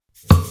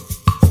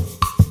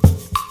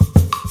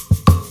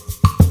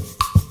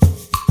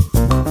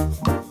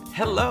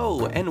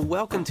Hello, and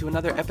welcome to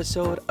another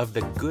episode of The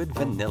Good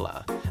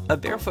Vanilla, a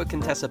Barefoot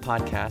Contessa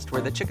podcast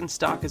where the chicken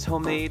stock is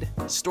homemade,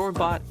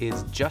 store-bought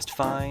is just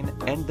fine,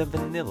 and the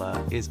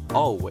vanilla is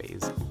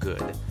always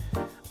good.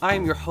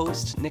 I'm your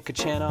host, Nick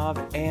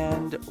Kachanov,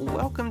 and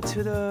welcome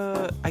to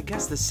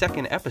the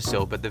second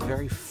episode, but the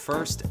very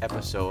first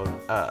episode,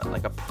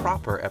 like a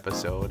proper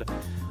episode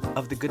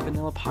of the Good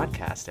Vanilla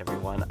podcast,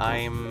 everyone.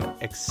 I'm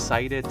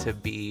excited to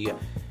be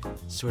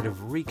sort of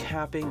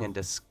recapping and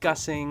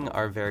discussing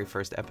our very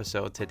first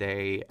episode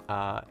today.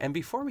 And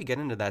before we get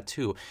into that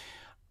too,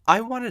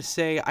 I want to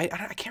say, I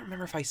can't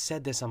remember if I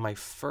said this on my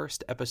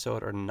first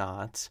episode or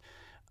not,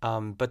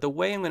 but the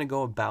way I'm going to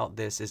go about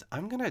this is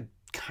I'm going to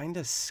kind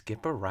of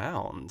skip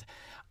around.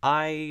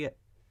 There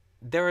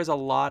are a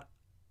lot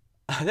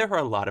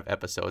of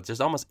episodes.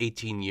 There's almost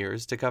 18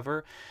 years to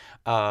cover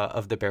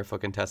of the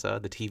Barefoot Contessa,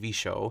 the TV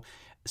show.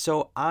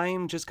 So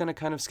I'm just going to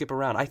kind of skip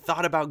around. I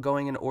thought about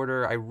going in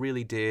order. I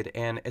really did.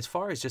 And as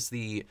far as just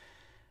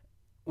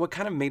what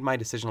kind of made my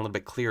decision a little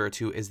bit clearer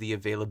too is the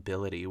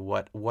availability,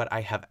 what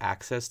I have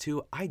access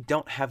to. I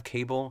don't have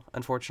cable,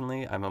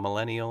 unfortunately. I'm a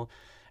millennial,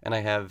 and I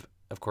have,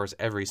 of course,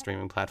 every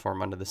streaming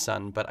platform under the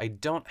sun, but I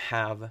don't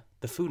have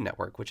the Food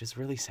Network, which is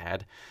really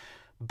sad.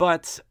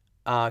 But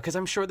because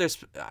I'm sure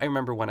I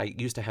remember when I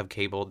used to have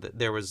cable,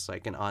 there was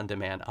like an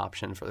on-demand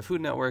option for the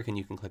Food Network, and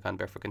you can click on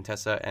Barefoot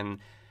Contessa, and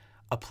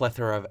a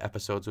plethora of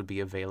episodes would be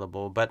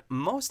available. But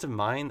most of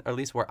mine, or at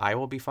least where I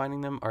will be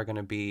finding them, are going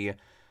to be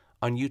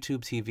on YouTube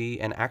TV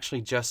and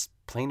actually just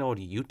plain old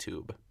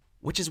YouTube,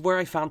 which is where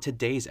I found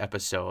today's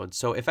episode.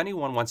 So if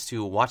anyone wants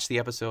to watch the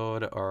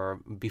episode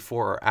or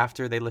before or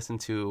after they listen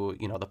to,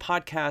 the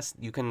podcast,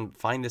 you can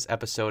find this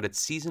episode. It's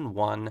season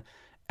 1,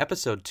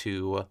 episode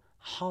 2,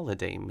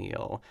 Holiday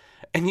Meal.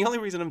 And the only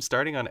reason I'm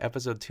starting on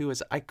episode 2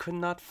 is I could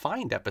not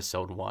find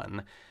episode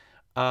 1.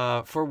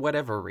 For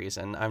whatever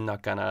reason. I'm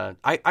not gonna...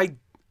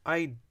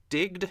 I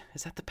digged...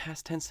 Is that the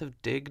past tense of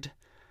digged?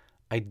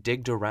 I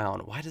digged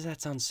around. Why does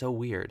that sound so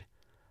weird?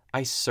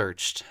 I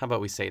searched. How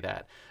about we say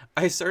that?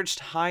 I searched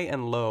high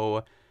and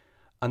low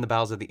on the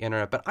bowels of the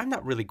internet, but I'm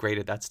not really great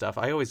at that stuff.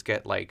 I always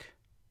get,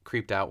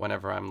 creeped out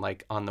whenever I'm,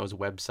 on those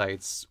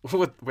websites.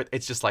 with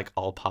it's just,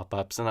 all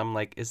pop-ups, and I'm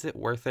like, is it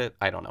worth it?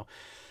 I don't know.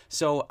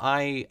 So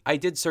I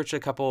did search a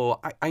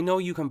couple. I know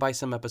you can buy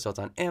some episodes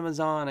on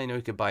Amazon. I know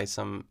you could buy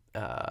some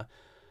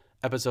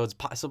episodes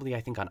possibly,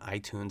 I think, on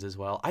iTunes as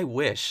well.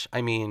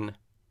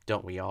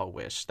 Don't we all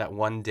wish that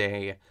one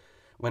day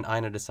when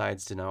Ina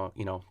decides to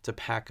to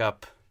pack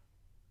up,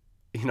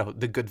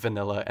 the Good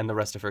Vanilla and the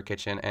rest of her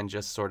kitchen and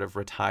just sort of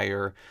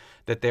retire,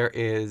 that there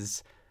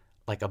is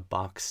a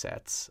box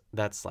set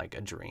that's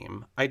a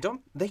dream. I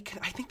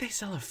think they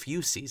sell a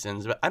few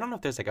seasons, but I don't know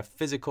if there's a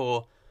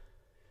physical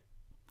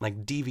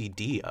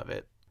DVD of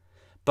it.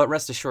 But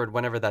rest assured,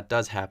 whenever that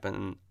does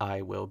happen,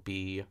 I will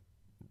be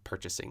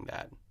purchasing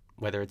that,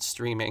 whether it's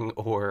streaming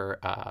or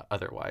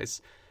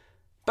otherwise.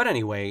 But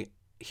anyway,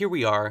 here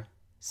we are,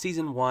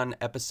 season 1,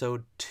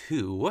 episode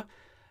 2.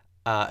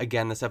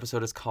 Again, this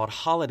episode is called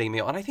Holiday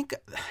Meal, and I think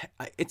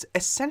it's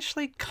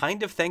essentially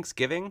kind of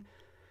Thanksgiving,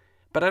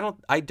 but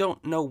I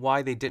don't know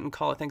why they didn't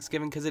call it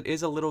Thanksgiving, because it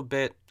is a little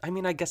bit,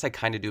 I guess I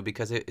kind of do,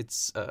 because it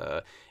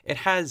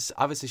has,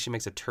 obviously she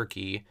makes a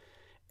turkey,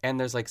 and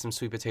there's some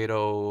sweet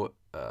potato,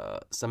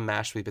 some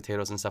mashed sweet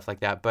potatoes and stuff like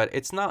that. But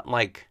it's not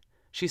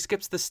she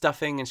skips the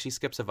stuffing, and she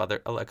skips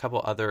a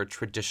couple other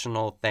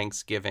traditional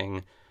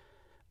Thanksgiving.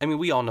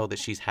 We all know that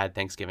she's had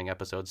Thanksgiving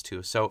episodes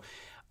too. So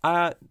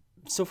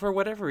for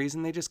whatever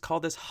reason, they just call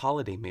this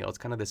Holiday Meal. It's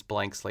kind of this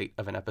blank slate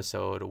of an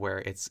episode where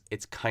it's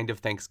kind of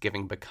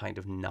Thanksgiving, but kind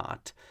of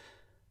not.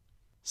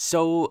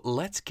 So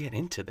let's get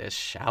into this,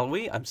 shall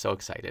we? I'm so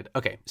excited.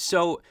 Okay,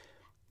 so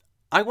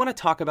I want to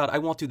talk about, I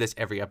won't do this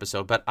every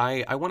episode, but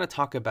I want to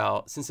talk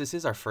about, since this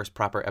is our first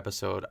proper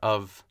episode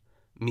of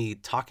me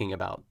talking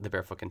about the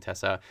Barefoot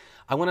Contessa,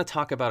 I want to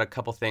talk about a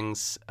couple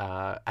things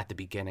at the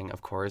beginning,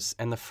 of course,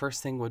 and the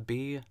first thing would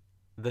be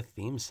the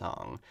theme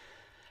song.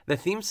 The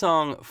theme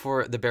song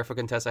for the Barefoot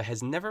Contessa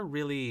has never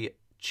really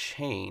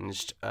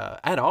changed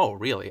at all,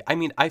 really.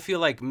 I feel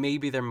like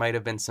maybe there might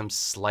have been some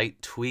slight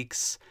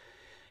tweaks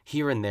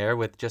here and there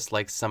with just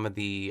some of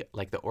the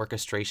the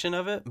orchestration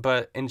of it,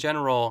 but in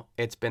general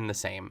it's been the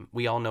same.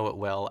 We all know it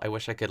well. I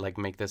wish I could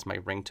make this my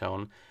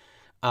ringtone.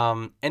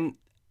 And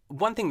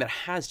one thing that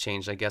has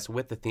changed, I guess,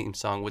 with the theme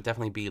song would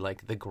definitely be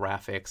the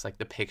graphics,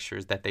 the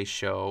pictures that they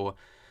show.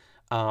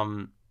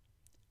 And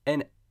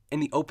in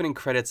the opening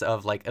credits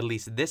of at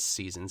least this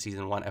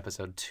season 1,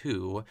 episode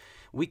 2,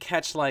 we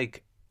catch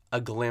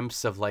a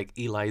glimpse of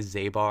Eli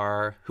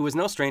Zabar, who is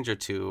no stranger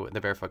to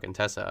the Barefoot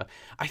Contessa.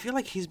 I feel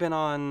like he's been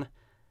on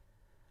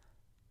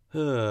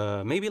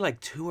maybe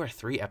 2 or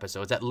 3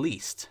 episodes, at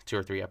least 2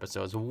 or 3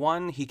 episodes.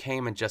 One, he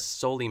came and just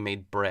solely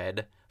made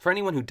bread. For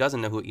anyone who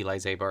doesn't know who Eli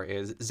Zabar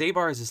is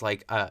just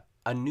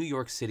a New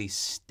York City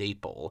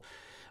staple.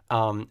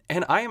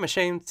 And I am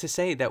ashamed to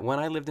say that when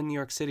I lived in New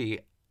York City,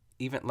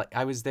 even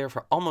I was there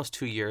for almost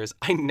 2 years,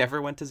 I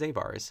never went to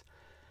Zabar's.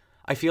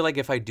 I feel like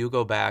if I do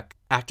go back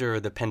after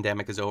the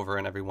pandemic is over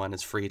and everyone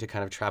is free to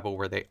kind of travel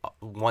where they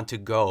want to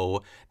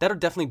go, that'll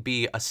definitely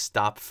be a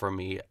stop for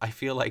me. I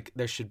feel like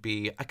there should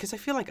be, because I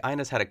feel like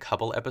Ina's had a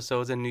couple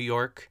episodes in New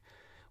York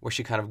where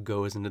she kind of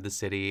goes into the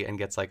city and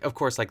gets like, of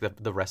course, like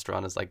the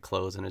restaurant is like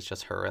closed and it's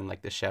just her and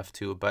like the chef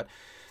too. But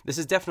this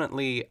is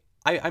definitely,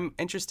 I'm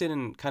interested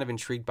and kind of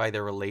intrigued by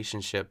their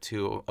relationship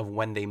too, of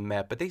when they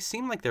met. But they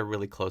seem like they're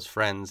really close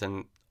friends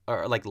and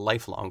or like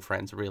lifelong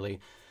friends, really.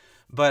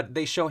 But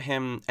they show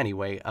him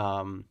anyway.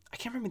 I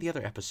can't remember the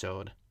other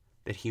episode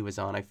that he was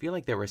on. I feel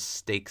like there were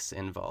stakes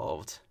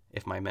involved,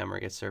 if my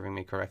memory is serving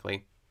me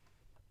correctly.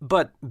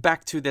 But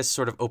back to this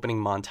sort of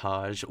opening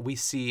montage, we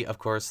see, of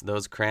course,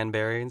 those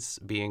cranberries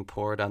being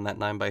poured on that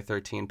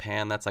 9x13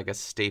 pan. That's like a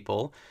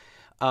staple.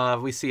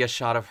 We see a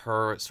shot of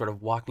her sort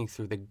of walking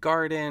through the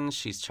garden.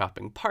 She's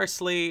chopping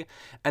parsley.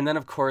 And then,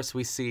 of course,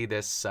 we see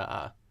this,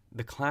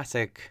 the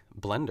classic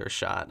blender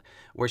shot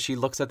where she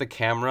looks at the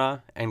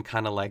camera and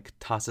kind of like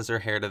tosses her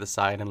hair to the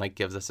side and like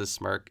gives us a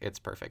smirk. It's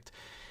perfect.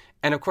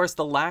 And, of course,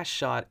 the last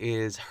shot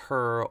is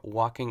her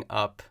walking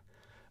up.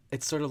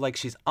 It's sort of like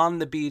she's on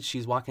the beach,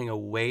 she's walking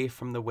away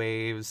from the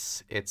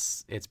waves.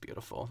 It's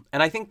beautiful.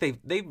 And I think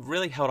they've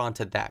really held on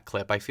to that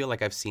clip. I feel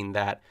like I've seen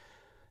that.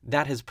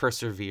 That has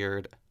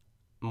persevered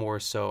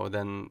more so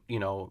than,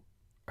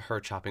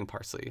 her chopping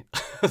parsley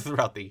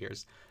throughout the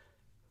years.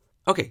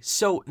 Okay,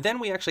 so then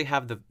we actually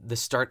have the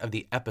start of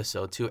the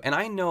episode too. And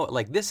I know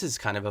like this has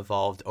kind of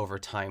evolved over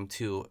time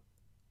too.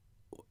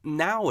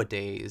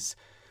 Nowadays,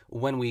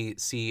 when we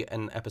see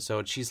an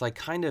episode, she's like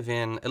kind of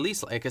in, at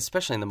least like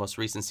especially in the most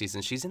recent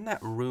season, she's in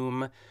that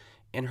room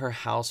in her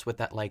house with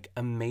that like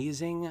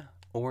amazing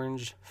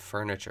orange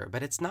furniture.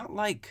 But it's not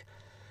like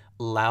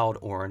loud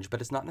orange,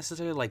 but it's not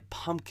necessarily like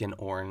pumpkin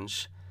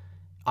orange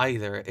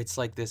either. It's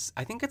like this,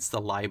 I think it's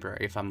the library,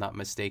 if I'm not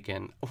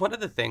mistaken. One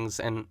of the things,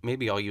 and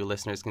maybe all you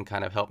listeners can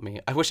kind of help me,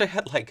 I wish I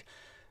had like,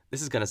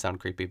 this is going to sound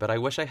creepy, but I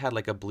wish I had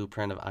like a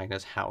blueprint of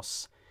Ina's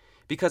house.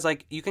 Because,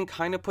 like, you can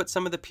kind of put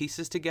some of the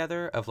pieces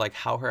together of, like,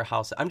 how her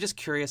house... I'm just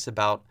curious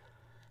about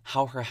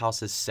how her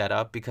house is set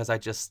up because I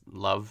just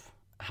love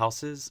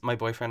houses. My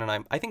boyfriend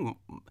and I think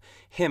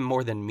him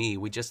more than me,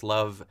 we just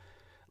love...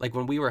 Like,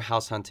 when we were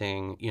house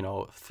hunting,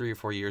 3 or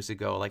 4 years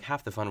ago, like,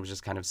 half the fun was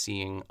just kind of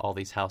seeing all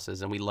these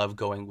houses. And we love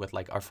going with,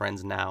 like, our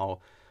friends now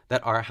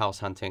that are house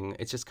hunting.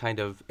 It's just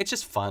kind of... It's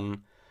just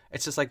fun.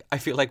 It's just, like, I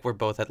feel like we're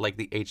both at, like,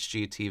 the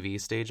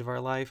HGTV stage of our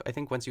life. I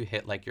think once you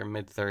hit, like, your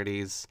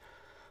mid-30s...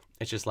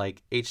 It's just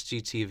like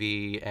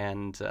HGTV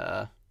and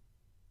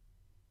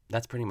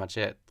that's pretty much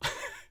it.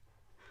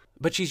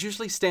 But she's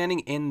usually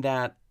standing in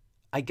that,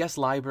 I guess,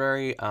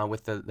 library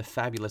with the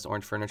fabulous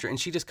orange furniture. And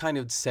she just kind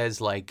of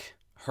says like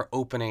her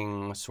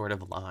opening sort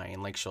of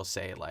line. Like she'll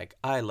say like,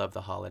 I love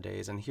the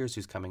holidays and here's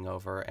who's coming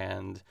over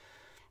and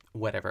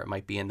whatever it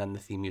might be. And then the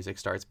theme music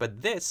starts.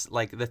 But this,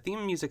 like the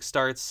theme music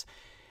starts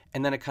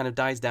and then it kind of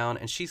dies down.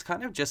 And she's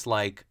kind of just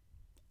like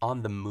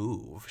on the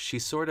move.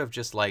 She's sort of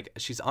just like,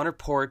 she's on her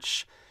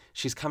porch.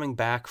 She's coming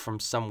back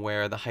from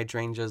somewhere. The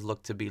hydrangeas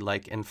look to be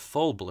like in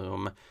full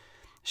bloom.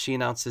 She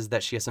announces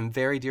that she has some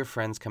very dear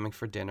friends coming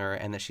for dinner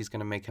and that she's going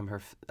to make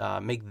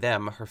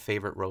them her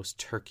favorite roast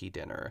turkey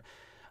dinner,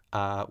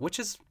 which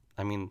is,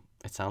 I mean,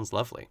 it sounds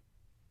lovely.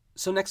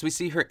 So next we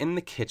see her in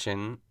the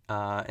kitchen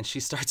and she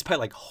starts by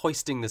like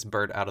hoisting this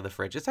bird out of the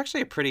fridge. It's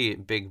actually a pretty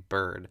big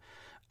bird.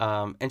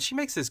 And she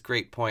makes this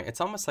great point. It's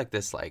almost like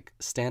this like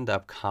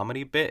stand-up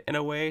comedy bit in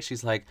a way.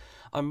 She's like,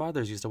 our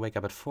mothers used to wake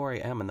up at 4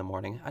 a.m. in the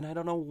morning, and I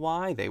don't know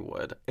why they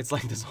would. It's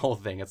like this whole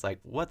thing. It's like,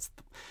 what's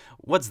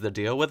the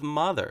deal with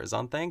mothers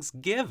on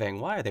Thanksgiving?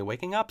 Why are they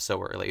waking up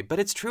so early? But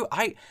it's true.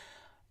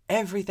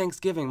 Every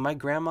Thanksgiving, my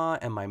grandma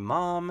and my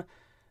mom,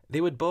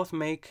 they would both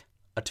make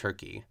a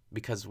turkey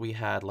because we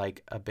had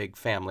like a big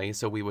family.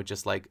 So we would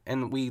just like,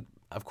 and we,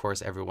 of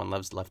course, everyone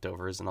loves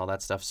leftovers and all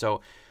that stuff.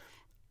 So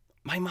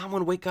my mom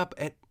would wake up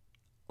at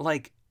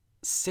like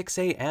 6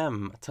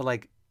 a.m. to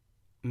like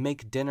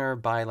make dinner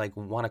by like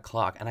 1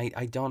 o'clock. And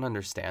I don't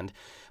understand.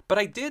 But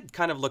I did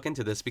kind of look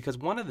into this because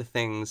one of the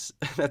things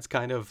that's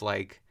kind of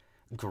like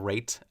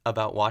great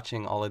about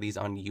watching all of these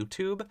on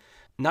YouTube,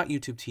 not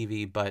YouTube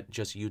TV, but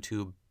just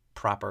YouTube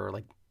proper,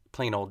 like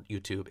plain old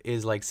YouTube,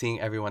 is like seeing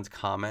everyone's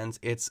comments.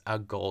 It's a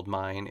gold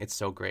mine. It's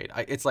so great.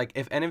 It's like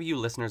if any of you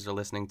listeners are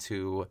listening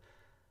to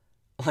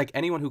like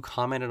anyone who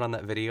commented on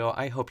that video,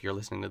 I hope you're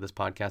listening to this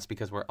podcast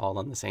because we're all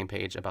on the same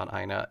page about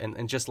Ina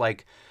and just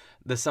like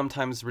the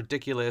sometimes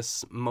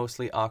ridiculous,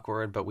 mostly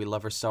awkward, but we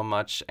love her so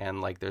much.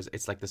 And like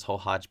it's like this whole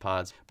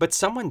hodgepodge. But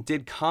someone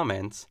did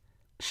comment.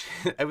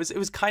 It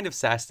was kind of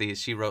sassy.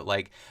 She wrote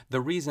like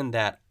the reason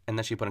that, and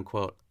then she put in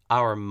quote,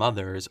 our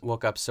mothers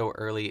woke up so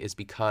early is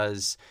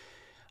because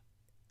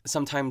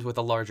sometimes with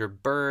a larger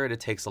bird,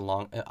 it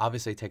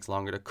obviously takes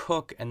longer to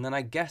cook. And then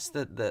I guess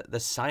that the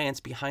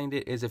science behind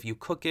it is if you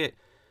cook it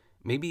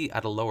maybe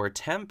at a lower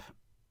temp,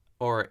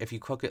 or if you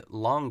cook it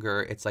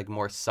longer, it's like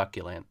more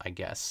succulent, I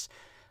guess.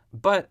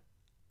 But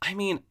I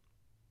mean,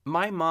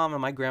 my mom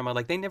and my grandma,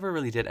 like they never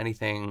really did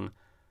anything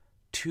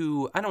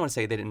too, I don't want to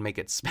say they didn't make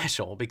it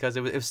special because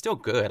it was still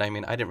good. I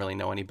mean, I didn't really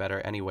know any better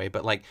anyway,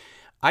 but like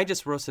I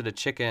just roasted a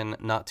chicken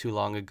not too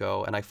long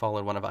ago and I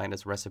followed one of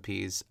Ina's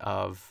recipes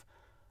of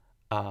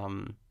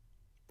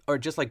or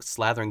just like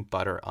slathering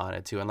butter on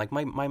it too. And like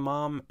my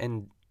mom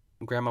and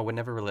grandma would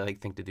never really like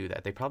think to do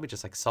that. They probably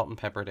just like salt and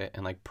peppered it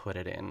and like put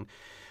it in.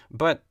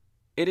 But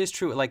it is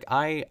true. Like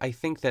I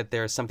think that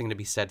there's something to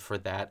be said for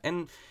that.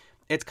 And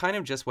it's kind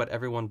of just what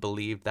everyone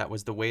believed that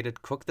was the way to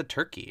cook the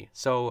turkey.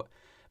 So,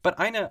 but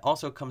Ina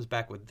also comes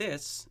back with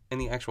this in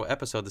the actual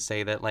episode to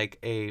say that like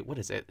what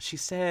is it? She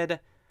said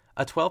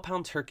a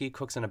 12-pound turkey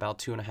cooks in about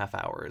 2.5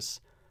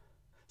 hours.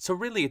 So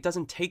really it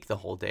doesn't take the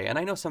whole day. And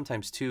I know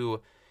sometimes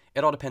too,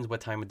 it all depends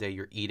what time of day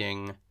you're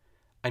eating.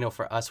 I know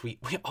for us, we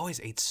always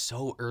ate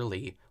so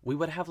early. We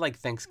would have like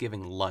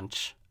Thanksgiving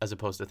lunch as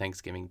opposed to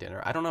Thanksgiving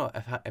dinner. I don't know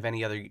if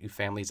any other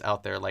families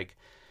out there like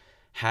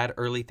had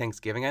early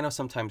Thanksgiving. I know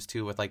sometimes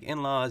too with like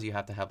in-laws, you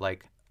have to have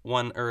like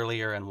one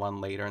earlier and one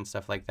later and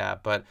stuff like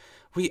that. But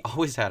we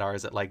always had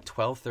ours at like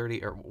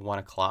 12:30 or 1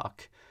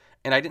 o'clock.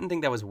 And I didn't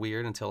think that was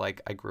weird until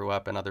like I grew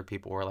up and other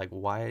people were like,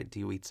 why do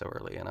you eat so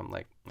early? And I'm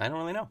like, I don't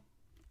really know.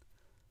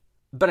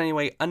 But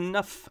anyway,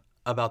 enough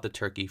about the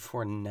turkey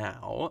for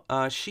now.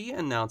 Ina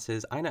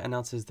announces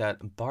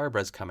that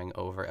Barbara's coming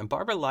over, and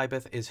Barbara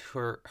Leibeth is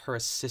her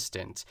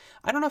assistant.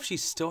 I don't know if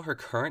she's still her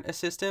current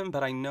assistant,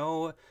 but I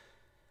know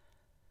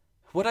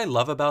what I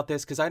love about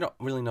this, because I don't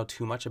really know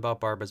too much about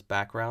Barbara's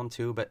background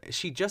too, but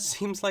she just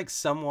seems like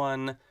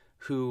someone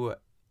who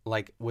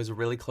like was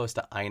really close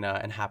to Ina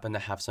and happened to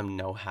have some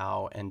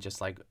know-how and just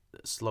like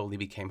slowly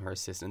became her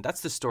assistant. That's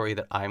the story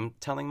that I'm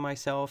telling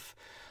myself.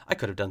 I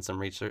could have done some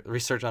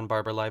research on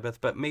Barbara Leibeth,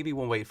 but maybe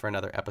we'll wait for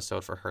another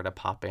episode for her to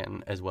pop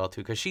in as well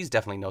too, because she's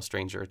definitely no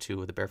stranger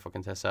to the Barefoot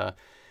Contessa.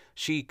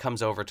 She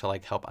comes over to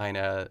like help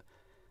Ina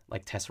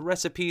like test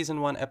recipes in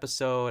one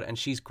episode, and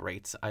she's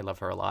great. I love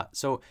her a lot.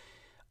 So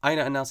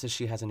Ina announces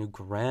she has a new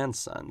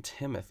grandson,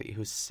 Timothy,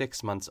 who's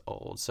 6 months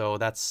old. So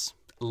that's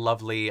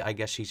lovely. I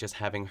guess she's just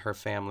having her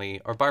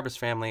family, or Barbara's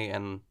family,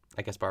 and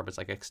I guess Barbara's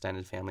like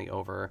extended family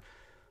over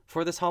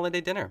for this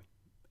holiday dinner.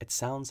 It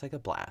sounds like a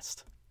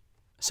blast.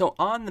 So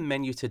on the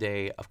menu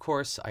today, of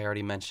course, I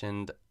already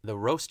mentioned the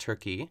roast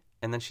turkey,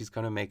 and then she's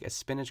going to make a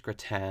spinach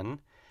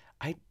gratin.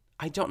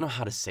 I don't know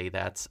how to say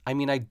that. I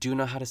mean, I do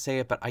know how to say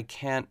it, but I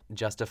can't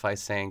justify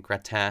saying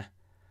gratin.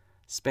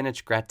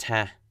 Spinach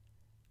gratin.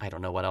 I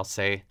don't know what I'll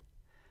say.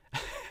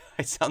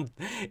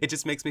 It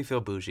just makes me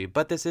feel bougie,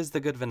 but this is the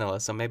Good Vanilla,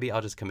 so maybe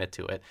I'll just commit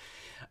to it.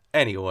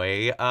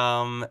 Anyway,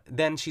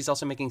 then she's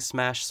also making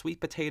smashed sweet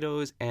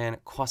potatoes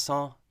and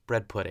croissant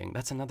bread pudding.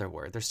 That's another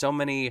word. There's so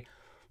many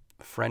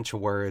French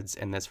words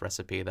in this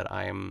recipe that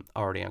I'm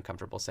already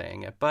uncomfortable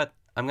saying it, but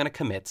I'm going to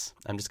commit.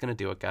 I'm just going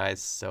to do it,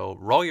 guys, so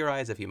roll your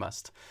eyes if you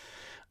must.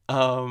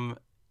 So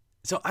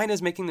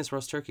Ina's making this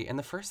roast turkey, and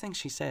the first thing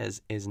she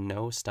says is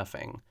no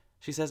stuffing.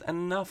 She says,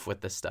 enough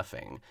with the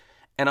stuffing.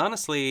 And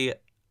honestly,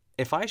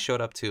 if I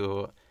showed up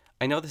to,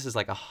 I know this is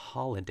like a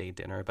holiday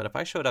dinner, but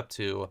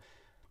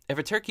if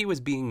a turkey was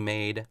being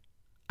made,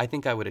 I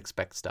think I would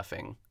expect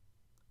stuffing.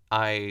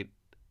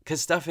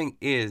 Because stuffing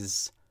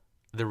is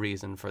the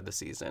reason for the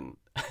season.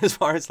 As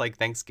far as like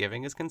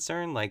Thanksgiving is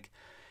concerned, like,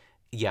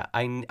 yeah,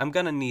 I'm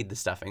going to need the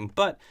stuffing.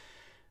 But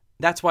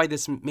that's why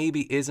this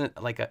maybe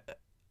isn't like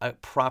a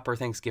proper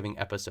Thanksgiving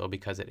episode,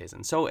 because it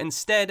isn't. So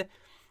instead,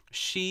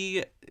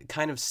 she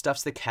kind of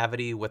stuffs the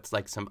cavity with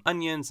like some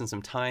onions and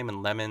some thyme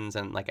and lemons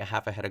and like a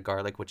half a head of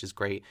garlic, which is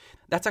great.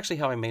 That's actually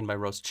how I made my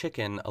roast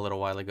chicken a little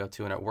while ago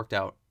too, and it worked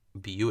out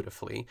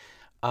beautifully.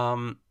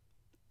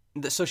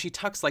 So she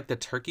tucks like the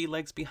turkey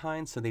legs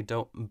behind so they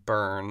don't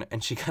burn,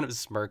 and she kind of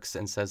smirks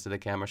and says to the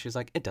camera, she's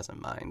like, it doesn't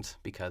mind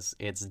because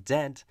it's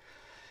dead.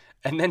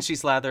 And then she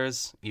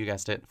slathers, you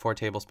guessed it, 4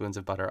 tablespoons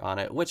of butter on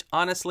it, which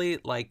honestly,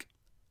 like,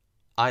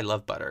 I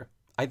love butter.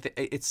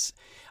 It's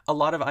a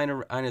lot of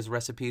Ina's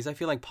recipes. I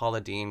feel like Paula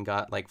Deen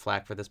got like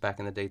flack for this back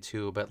in the day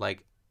too, but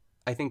like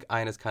I think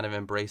Ina's kind of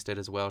embraced it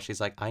as well.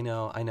 She's like, I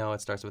know, it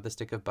starts with a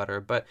stick of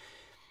butter, but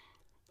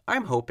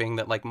I'm hoping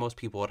that like most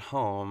people at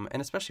home, and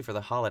especially for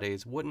the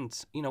holidays, would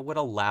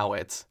allow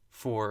it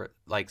for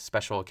like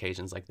special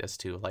occasions like this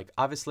too. Like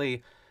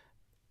obviously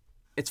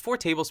it's 4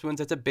 tablespoons.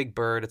 It's a big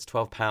bird. It's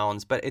 12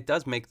 pounds, but it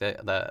does make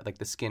the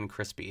skin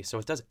crispy. So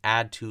it does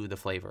add to the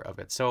flavor of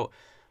it. So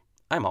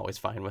I'm always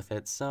fine with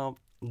it. So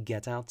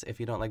get out if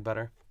you don't like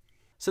butter.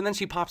 So then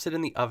she pops it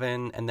in the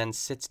oven and then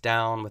sits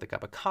down with a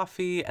cup of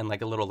coffee and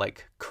like a little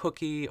like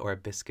cookie or a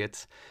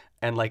biscuit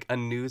and like a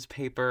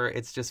newspaper.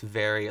 It's just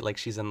very like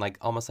she's in like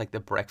almost like the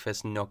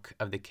breakfast nook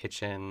of the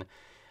kitchen.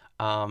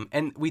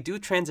 And we do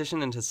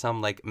transition into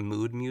some like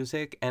mood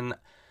music, and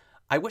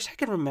I wish I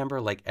could remember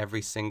like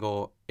every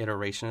single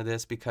iteration of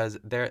this, because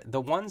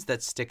the ones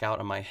that stick out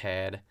in my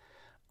head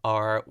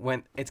are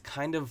when it's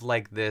kind of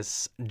like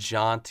this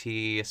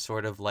jaunty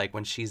sort of like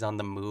when she's on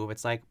the move.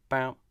 It's like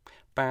bow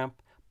bow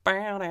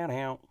bow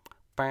down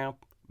bow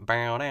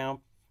bow down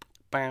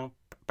bow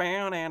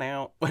bow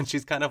down when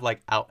she's kind of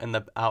like out and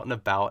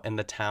about in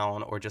the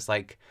town, or just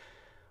like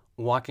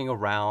walking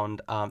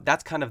around.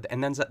 That's kind of,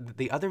 and then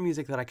the other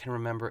music that I can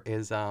remember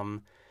is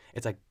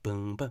it's like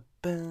boom ba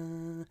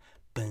ba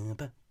boom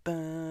ba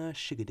ba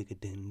shiga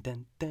dun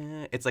dun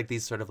dun. It's like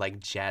these sort of like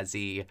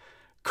jazzy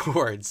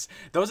chords.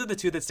 Those are the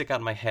two that stick out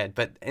in my head.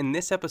 But in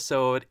this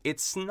episode,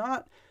 it's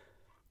not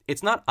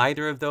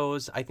either of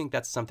those. I think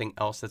that's something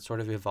else that sort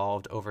of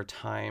evolved over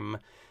time.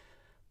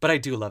 But I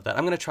do love that.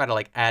 I'm going to try to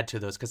like add to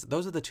those because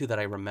those are the two that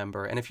I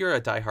remember. And if you're a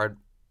diehard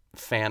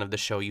fan of the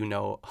show, you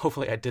know,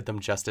 hopefully I did them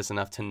justice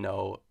enough to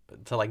know,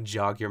 to like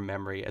jog your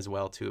memory as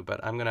well too.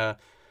 But I'm going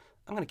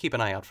to keep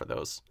an eye out for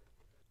those.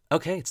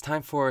 Okay, it's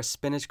time for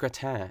spinach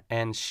gratin.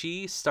 And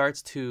she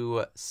starts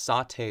to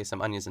saute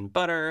some onions in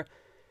butter.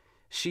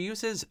 She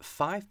uses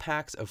 5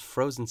 packs of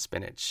frozen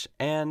spinach.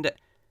 And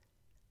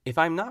if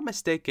I'm not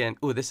mistaken,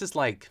 this is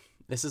like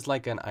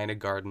an Ina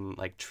Garten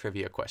like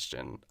trivia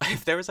question.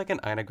 If there was like an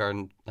Ina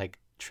Garten like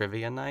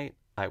trivia night,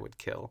 I would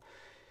kill.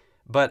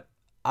 But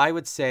I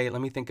would say,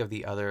 let me think of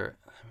the other.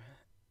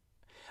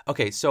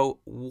 Okay, so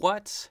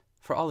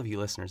for all of you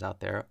listeners out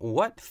there,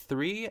 what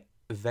 3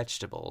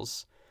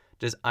 vegetables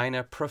does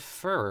Ina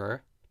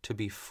prefer to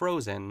be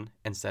frozen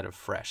instead of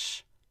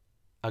fresh?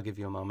 I'll give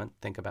you a moment.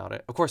 Think about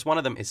it. Of course, one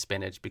of them is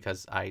spinach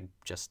because I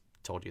just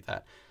told you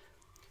that.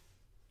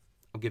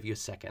 I'll give you a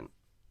second.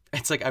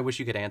 It's like, I wish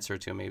you could answer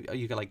to me.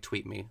 You can like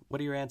tweet me. What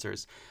are your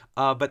answers?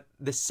 But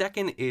the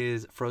second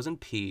is frozen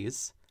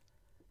peas.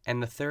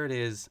 And the third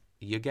is,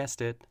 you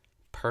guessed it,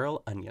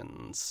 pearl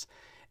onions.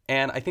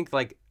 And I think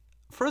like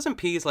frozen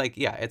peas, like,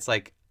 yeah, it's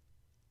like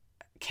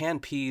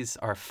canned peas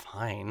are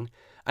fine.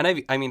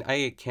 And I mean, I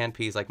ate canned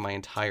peas like my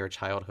entire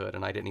childhood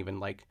and I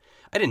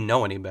didn't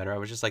know any better. I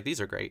was just like, these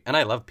are great. And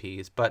I love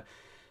peas, but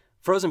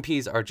frozen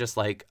peas are just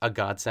like a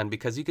godsend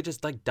because you could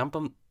just like dump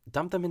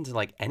them into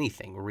like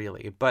anything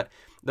really. But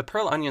the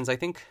pearl onions, I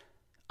think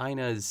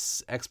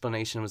Ina's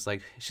explanation was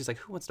like, she's like,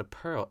 who wants to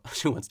peel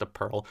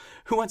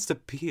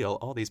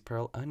all these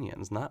pearl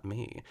onions? Not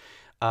me.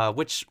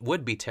 Which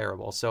would be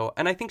terrible. So,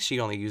 and I think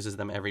she only uses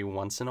them every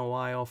once in a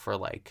while for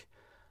like,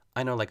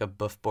 I know like a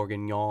boeuf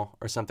bourguignon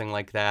or something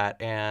like that.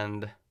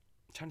 And I'm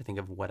trying to think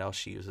of what else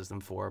she uses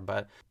them for,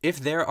 but if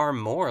there are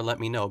more, let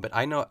me know. But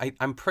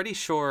I'm pretty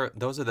sure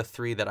those are the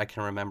 3 that I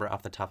can remember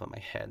off the top of my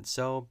head.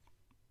 So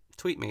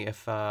tweet me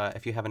if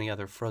you have any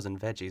other frozen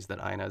veggies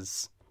that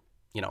Ina's,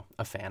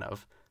 a fan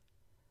of.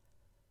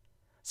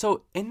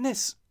 So in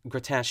this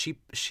gratin,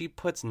 she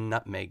puts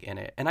nutmeg in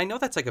it, and I know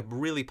that's like a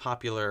really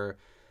popular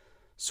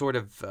sort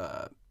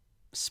of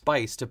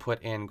spice to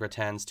put in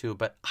gratins too.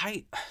 But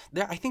I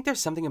think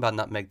there's something about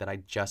nutmeg that I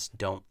just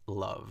don't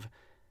love.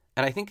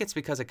 And I think it's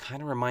because it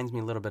kind of reminds me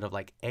a little bit of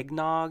like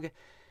eggnog.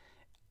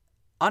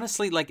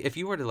 Honestly, like if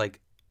you were to like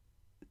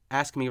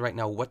ask me right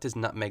now, what does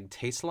nutmeg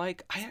taste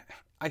like?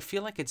 I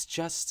feel like it's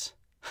just,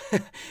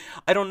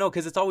 I don't know,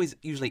 because it's always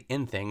usually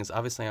in things.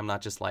 Obviously, I'm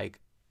not just like,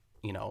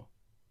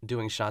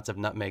 doing shots of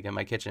nutmeg in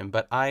my kitchen,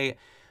 but I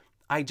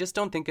just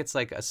don't think it's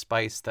like a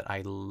spice that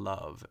I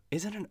love.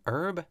 Is it an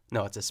herb?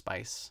 No, it's a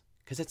spice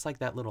because it's like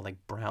that little like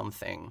brown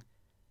thing.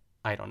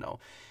 I don't know.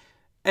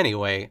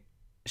 Anyway,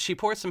 she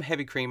poured some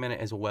heavy cream in it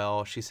as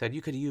well. She said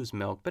you could use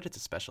milk, but it's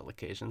a special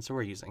occasion, so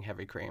we're using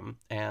heavy cream.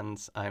 And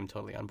I'm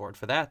totally on board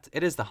for that.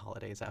 It is the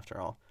holidays after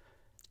all.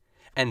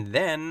 And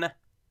then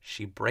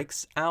she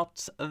breaks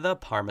out the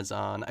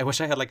Parmesan. I wish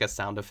I had like a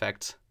sound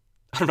effect.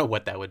 I don't know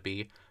what that would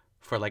be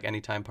for like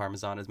any time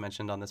Parmesan is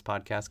mentioned on this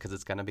podcast because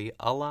it's going to be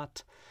a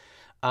lot.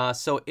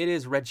 So it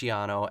is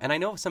Reggiano. And I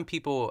know some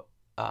people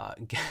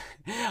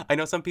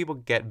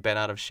get bent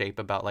out of shape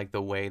about like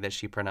the way that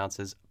she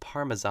pronounces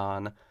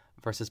Parmesan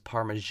versus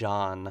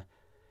Parmesan.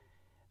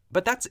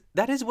 But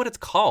that is what it's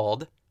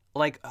called.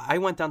 Like I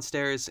went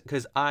downstairs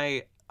because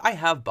I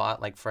have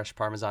bought like fresh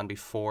Parmesan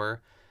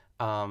before.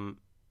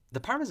 The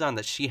Parmesan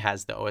that she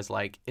has though is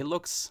like, it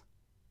looks,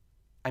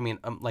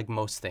 like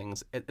most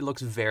things, it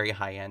looks very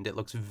high end. It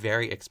looks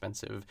very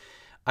expensive.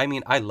 I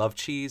mean, I love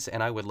cheese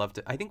and I would love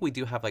to, I think we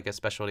do have like a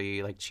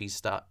specialty like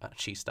cheese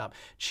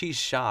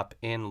shop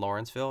in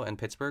Lawrenceville and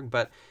Pittsburgh.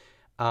 But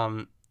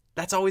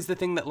that's always the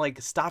thing that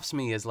like stops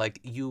me is like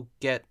you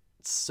get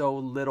so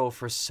little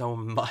for so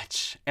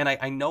much. And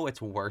I know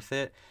it's worth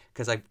it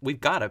because we've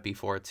got it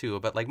before too,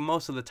 but like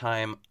most of the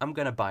time I'm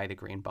gonna buy the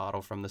green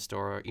bottle from the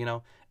store,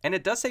 and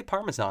it does say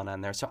Parmesan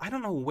on there, so I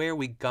don't know where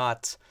we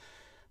got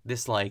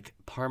this like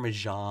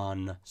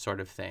Parmesan sort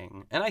of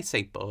thing. And I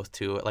say both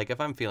too. Like if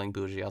I'm feeling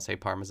bougie, I'll say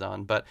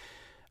Parmesan, but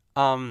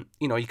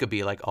you could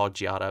be like all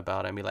Giada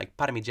about it and be like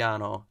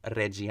Parmigiano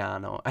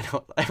Reggiano. I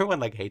know everyone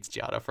like hates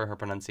Giada for her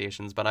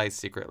pronunciations, but I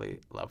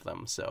secretly love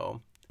them,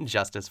 so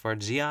justice for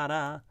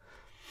Giada.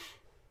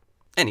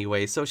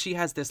 Anyway, so she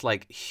has this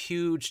like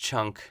huge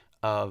chunk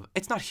of,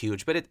 it's not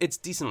huge, but it's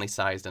decently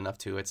sized enough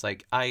too. It's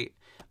like, I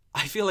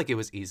feel like it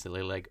was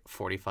easily like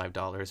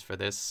 $45 for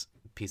this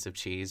piece of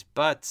cheese,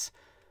 but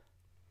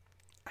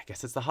I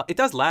guess it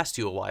does last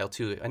you a while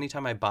too.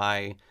 Anytime I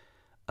buy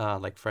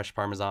like fresh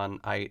Parmesan,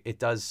 it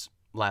does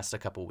last a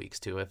couple weeks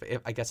too.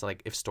 If I guess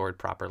like if stored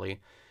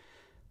properly.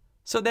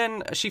 So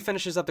then she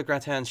finishes up the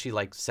gratin. She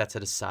like sets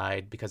it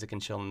aside because it can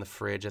chill in the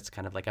fridge. It's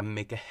kind of like a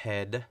make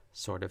ahead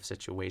sort of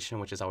situation,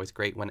 which is always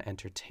great when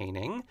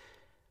entertaining.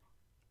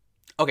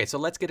 Okay, so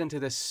let's get into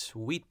this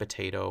sweet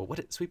potato.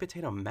 Sweet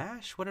potato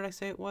mash? What did I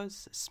say it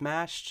was?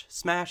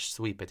 Smashed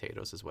sweet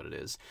potatoes is what it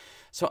is.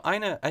 So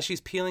Ina, as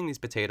she's peeling these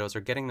potatoes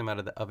or getting them out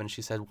of the oven,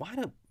 she says,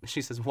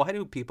 why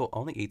do people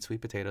only eat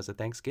sweet potatoes at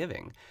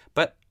Thanksgiving?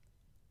 But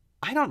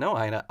I don't know,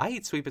 Ina. I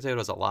eat sweet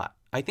potatoes a lot.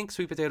 I think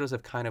sweet potatoes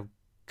have kind of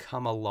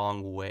come a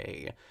long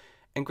way.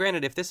 And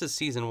granted, if this is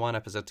season 1,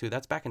 episode 2,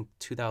 that's back in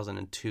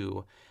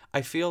 2002.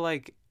 I feel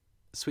like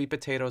sweet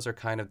potatoes are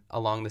kind of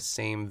along the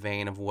same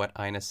vein of what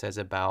Ina says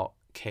about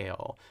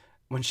kale.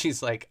 When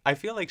she's like, I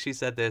feel like she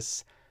said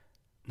this,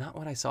 not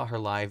when I saw her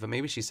live, but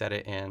maybe she said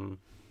it in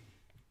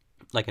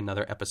like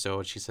another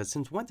episode. She said,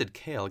 since when did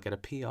kale get a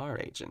PR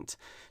agent?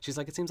 She's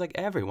like, it seems like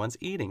everyone's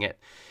eating it.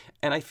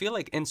 And I feel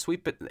like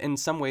in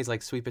some ways,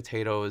 like sweet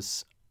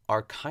potatoes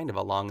are kind of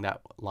along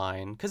that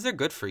line because they're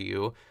good for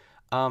you.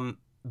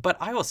 But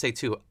I will say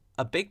too,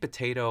 a baked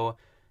potato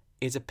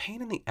is a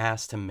pain in the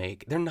ass to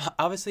make. They're not,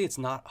 obviously it's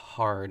not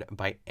hard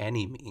by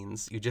any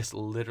means. You just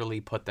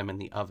literally put them in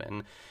the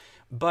oven.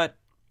 But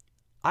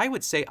I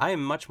would say I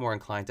am much more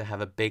inclined to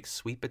have a baked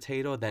sweet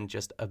potato than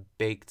just a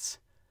baked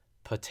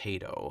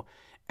potato.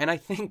 And I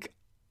think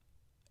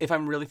if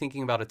I'm really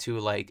thinking about it too,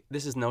 like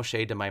this is no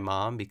shade to my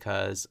mom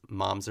because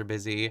moms are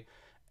busy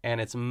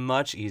and it's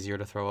much easier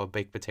to throw a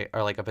baked potato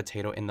or like a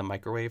potato in the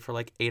microwave for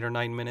like 8 or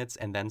 9 minutes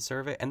and then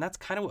serve it. And that's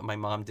kind of what my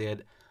mom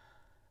did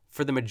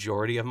for the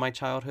majority of my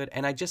childhood.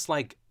 And I just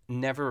like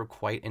never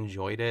quite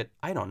enjoyed it.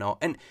 I don't know.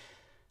 And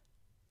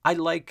I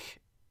like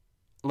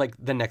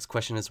the next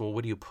question is, well,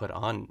 what do you put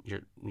on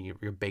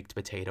your baked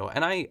potato?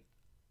 And I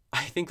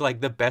think like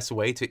the best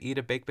way to eat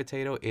a baked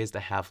potato is to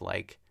have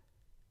like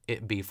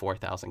it be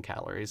 4,000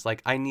 calories.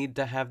 Like I need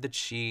to have the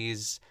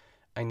cheese.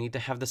 I need to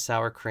have the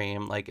sour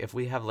cream. Like if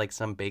we have like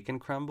some bacon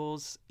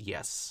crumbles,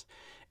 yes.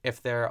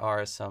 If there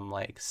are some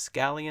like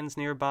scallions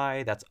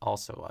nearby, that's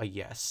also a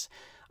yes.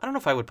 I don't know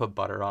if I would put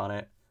butter on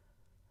it.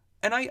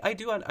 And I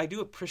do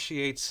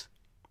appreciate,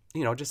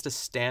 just a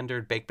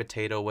standard baked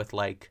potato with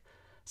like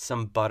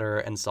some butter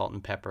and salt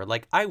and pepper.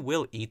 Like I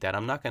will eat that.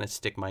 I'm not going to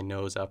stick my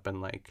nose up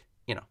and like,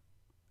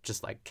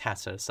 just like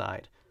cast it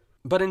aside.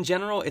 But in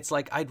general, it's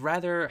like I'd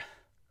rather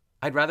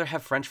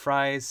have French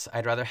fries.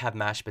 I'd rather have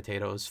mashed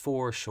potatoes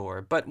for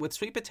sure. But with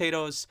sweet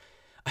potatoes,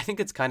 I think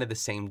it's kind of the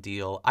same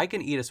deal. I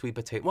can eat a sweet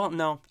potato. Well,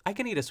 no, I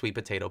can eat a sweet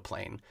potato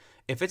plain.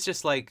 If it's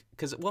just like,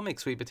 because we'll make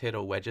sweet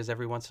potato wedges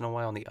every once in a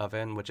while in the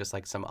oven with just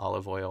like some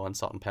olive oil and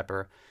salt and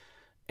pepper.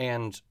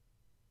 And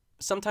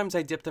sometimes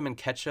I dip them in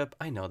ketchup.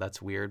 I know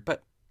that's weird,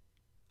 but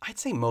I'd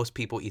say most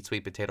people eat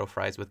sweet potato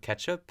fries with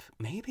ketchup.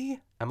 Maybe?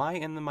 Am I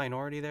in the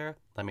minority there?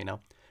 Let me know.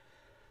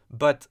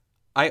 But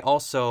I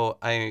also,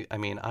 I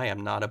mean, I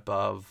am not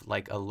above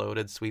like a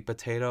loaded sweet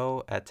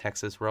potato at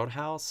Texas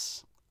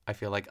Roadhouse. I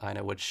feel like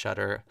Ina would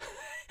shudder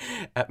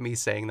at me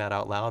saying that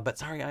out loud. But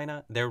sorry,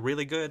 Ina, they're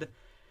really good.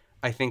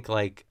 I think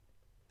like,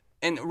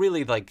 and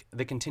really like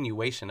the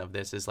continuation of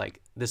this is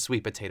like the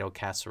sweet potato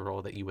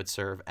casserole that you would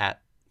serve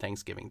at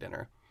Thanksgiving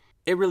dinner.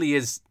 It really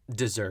is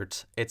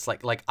dessert. It's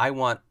like I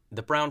want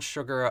the brown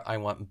sugar, I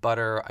want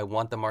butter, I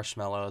want the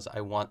marshmallows,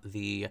 I want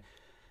the...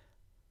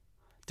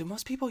 Do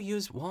most people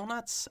use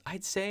walnuts?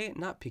 I'd say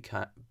not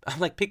pecan.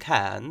 Like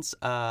pecans.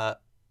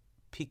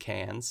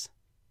 Pecans.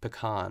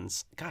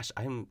 Gosh,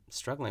 I'm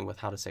struggling with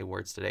how to say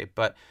words today,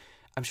 but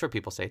I'm sure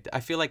people say...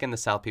 I feel like in the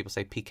South people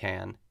say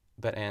pecan,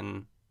 but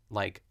in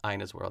like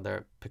Ina's world,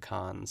 they're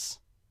pecans.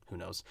 Who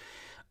knows?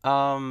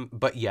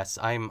 But yes,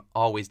 I'm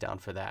always down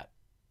for that.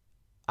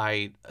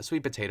 A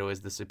sweet potato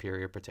is the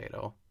superior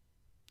potato.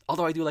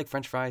 Although I do like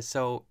French fries,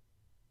 so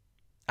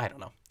I don't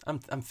know.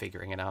 I'm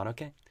figuring it out,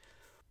 okay?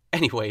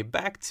 Anyway,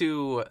 back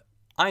to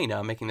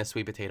Ina making the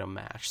sweet potato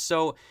mash.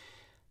 So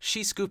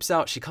she scoops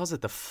out, she calls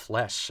it the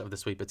flesh of the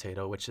sweet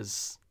potato, which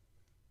is,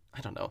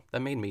 I don't know,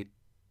 that made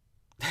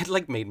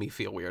me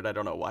feel weird. I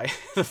don't know why.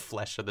 The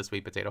flesh of the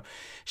sweet potato.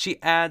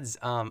 She adds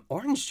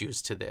orange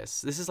juice to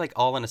this. This is like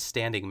all in a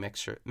standing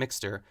mixer.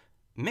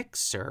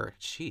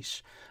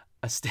 Sheesh.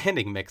 A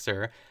standing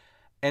mixer,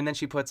 and then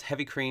she puts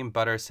heavy cream,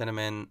 butter,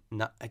 cinnamon,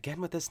 again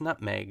with this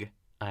nutmeg.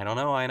 I don't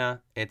know,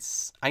 Ina.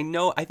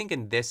 I think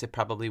in this it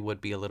probably would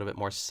be a little bit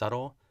more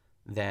subtle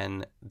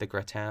than the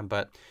gratin,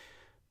 but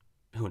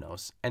who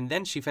knows. And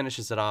then she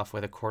finishes it off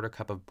with a 1/4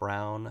 cup of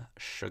brown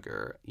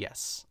sugar.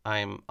 Yes,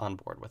 I'm on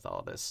board with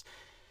all this.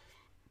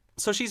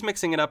 So she's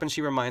mixing it up, and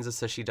she reminds us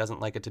that she doesn't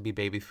like it to be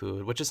baby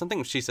food, which is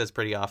something she says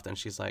pretty often.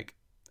 She's like,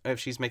 if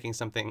she's making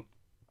something,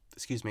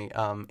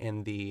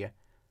 in the...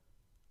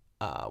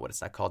 what is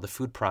that called? The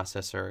food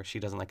processor. She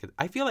doesn't like it.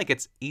 I feel like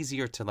it's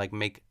easier to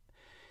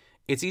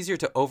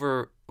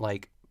over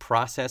like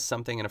process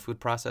something in a food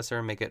processor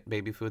and make it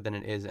baby food than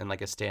it is in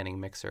like a standing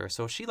mixer.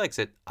 So she likes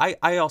it.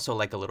 I also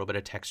like a little bit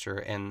of texture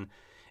and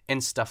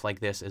stuff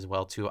like this as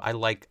well too. I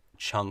like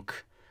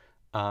chunk.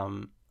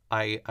 I'm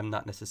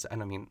not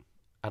necessarily, I mean,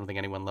 I don't think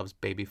anyone loves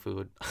baby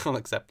food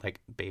except like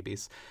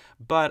babies.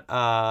 But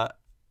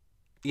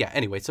yeah,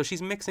 anyway, so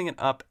she's mixing it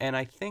up, and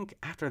I think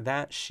after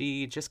that,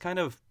 she just kind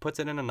of puts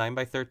it in a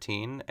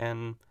 9x13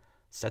 and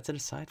sets it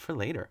aside for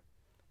later.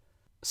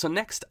 So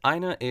next,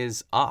 Ina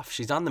is off.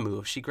 She's on the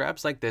move. She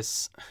grabs like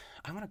this,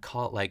 I want to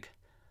call it like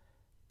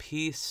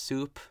pea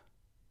soup,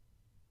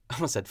 I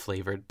almost said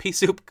flavored, pea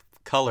soup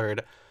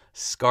colored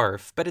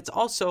scarf, but it's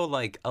also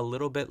like a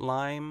little bit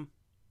lime.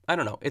 I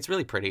don't know. It's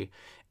really pretty.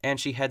 And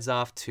she heads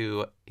off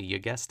to, you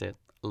guessed it,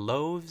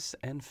 Loaves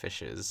and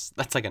Fishes.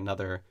 That's like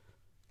another,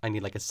 I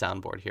need like a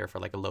soundboard here for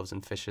like a Loaves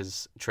and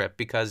Fishes trip,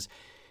 because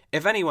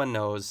if anyone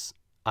knows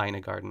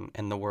Ina Garten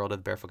and the world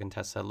of Barefoot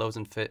Contessa, Loaves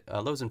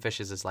and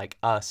Fishes is like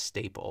a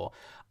staple.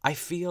 I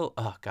feel,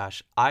 oh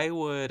gosh,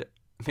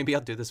 maybe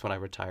I'll do this when I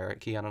retire.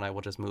 Keon and I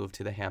will just move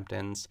to the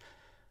Hamptons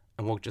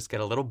and we'll just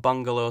get a little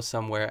bungalow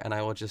somewhere, and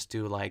I will just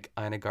do like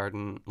Ina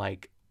Garten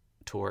like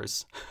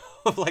tours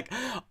of like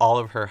all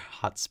of her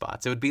hot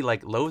spots. It would be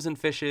like Loaves and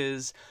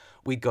Fishes.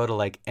 We'd go to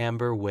like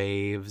Amber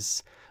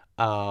Waves,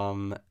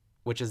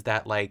 which is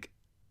that like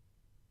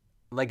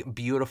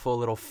beautiful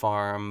little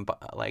farm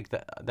like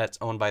that's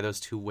owned by those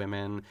two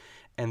women.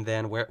 And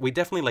then we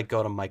definitely like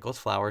go to Michael's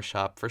flower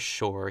shop for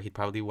sure. He'd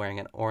probably be wearing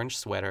an orange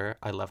sweater.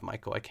 I love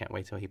Michael. I can't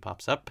wait till he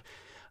pops up.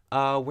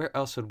 Where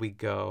else would we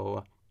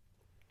go?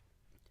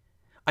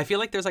 I feel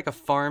like there's like a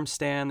farm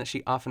stand that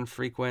she often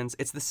frequents.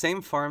 It's the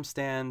same farm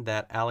stand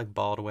that Alec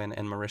Baldwin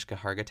and Mariska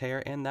Hargitay are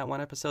in that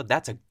one episode.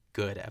 That's a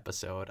good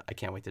episode. I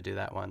can't wait to do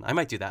that one. I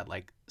might do that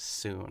like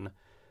soon.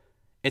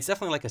 It's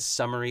definitely like a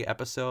summary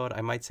episode.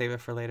 I might save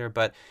it for later,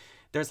 but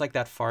there's like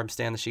that farm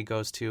stand that she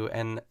goes to.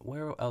 And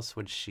where else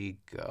would she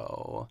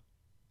go?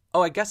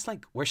 Oh, I guess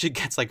like where she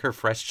gets like her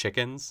fresh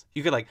chickens.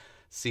 You could like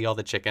see all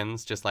the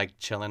chickens just like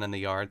chilling in the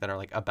yard that are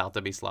like about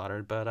to be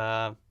slaughtered,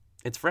 but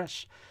it's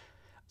fresh.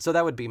 So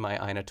that would be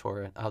my Ina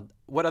tour.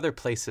 What other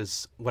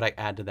places would I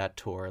add to that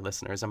tour,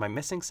 listeners? Am I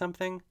missing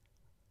something?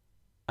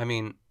 I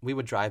mean, we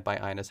would drive by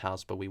Ina's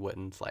house, but we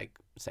wouldn't like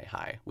say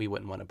hi. We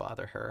wouldn't want to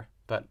bother her,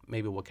 but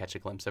maybe we'll catch a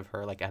glimpse of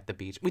her like at the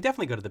beach. We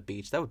definitely go to the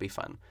beach. That would be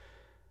fun.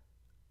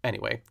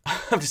 Anyway,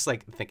 I'm just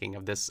like thinking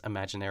of this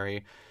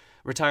imaginary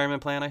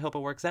retirement plan. I hope it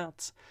works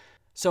out.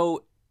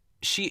 So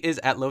she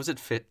is at Loaves and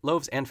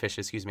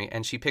Fishes,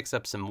 and she picks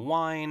up some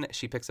wine.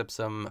 She picks up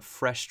some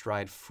fresh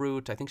dried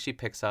fruit. I think she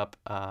picks up,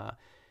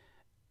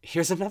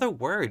 here's another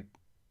word,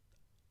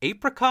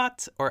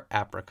 apricot or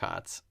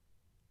apricot.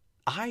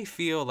 I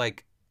feel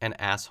like an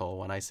asshole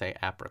when I say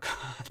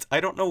apricot. I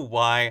don't know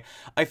why.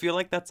 I feel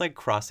like that's like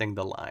crossing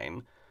the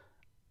line.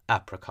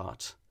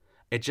 Apricot.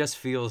 It just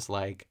feels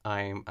like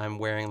I'm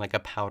wearing like a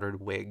powdered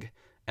wig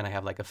and I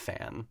have like a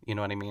fan. You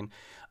know what I mean?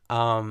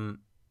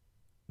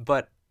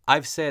 But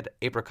I've said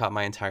apricot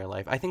my entire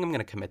life. I think I'm going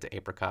to commit to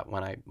apricot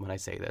when I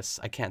say this.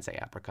 I can't say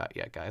apricot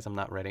yet, guys. I'm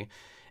not ready.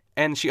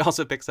 And she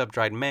also picks up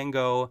dried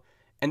mango.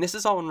 And this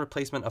is all in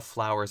replacement of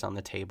flowers on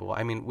the table.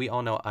 I mean, we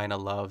all know Ina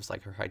loves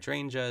like her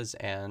hydrangeas,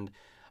 and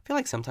I feel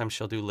like sometimes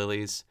she'll do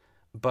lilies.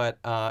 But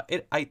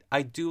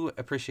I do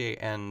appreciate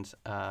and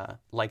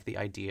like the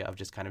idea of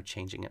just kind of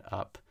changing it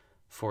up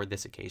for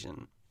this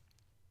occasion.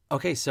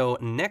 Okay, so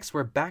next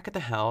we're back at the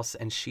house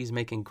and she's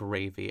making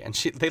gravy, and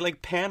they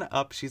like pan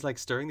up. She's like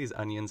stirring these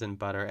onions and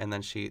butter, and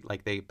then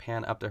they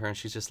pan up to her and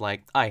she's just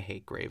like, I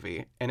hate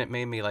gravy. And it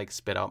made me like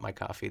spit out my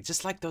coffee. It's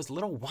just like those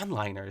little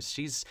one-liners.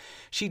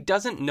 She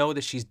doesn't know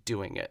that she's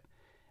doing it.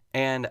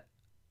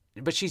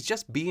 But she's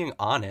just being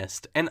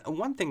honest. And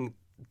one thing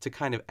to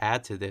kind of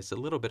add to this, a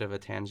little bit of a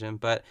tangent,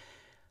 but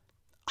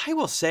I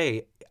will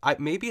say,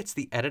 maybe it's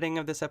the editing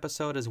of this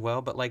episode as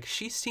well, but like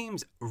she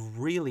seems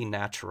really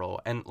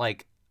natural and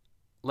like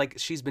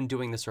she's been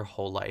doing this her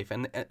whole life.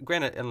 And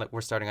granted, and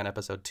we're starting on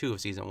episode 2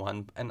 of season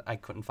 1, and I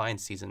couldn't find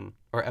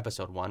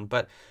episode 1,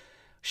 but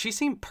she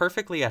seemed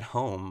perfectly at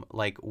home,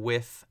 like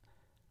with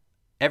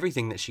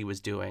everything that she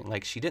was doing.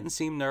 Like she didn't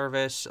seem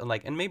nervous,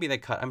 like, and maybe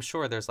I'm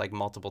sure there's like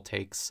multiple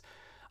takes.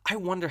 I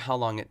wonder how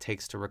long it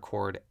takes to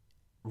record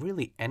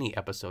really any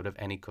episode of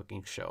any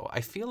cooking show. I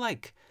feel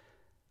like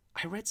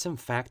I read some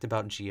fact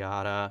about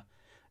Giada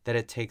that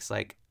it takes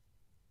like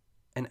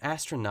an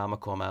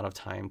astronomical amount of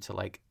time to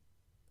like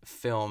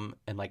film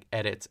and like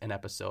edit an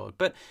episode.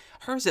 But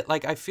hers,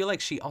 I feel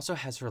like she also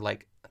has her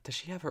like, does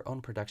she have her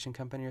own production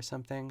company or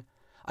something?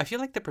 I feel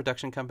like the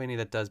production company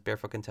that does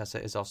Barefoot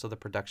Contessa is also the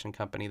production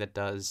company that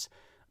does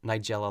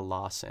Nigella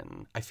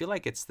Lawson. I feel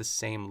like it's the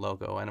same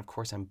logo, and of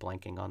course I'm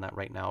blanking on that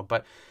right now,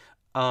 but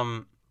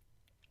I'm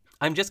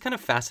just kind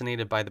of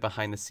fascinated by the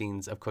behind the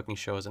scenes of cooking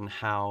shows and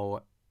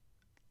how,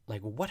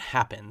 like, what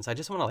happens. I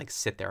just want to like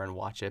sit there and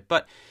watch it.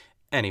 But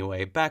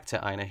anyway, back to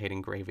Ina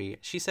hating gravy.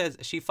 She says,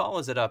 she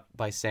follows it up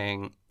by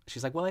saying,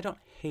 she's like, well, I don't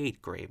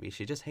hate gravy.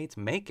 She just hates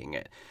making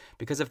it.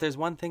 Because if there's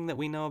one thing that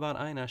we know about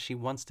Ina, she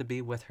wants to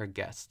be with her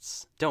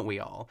guests. Don't we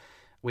all?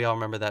 We all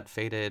remember that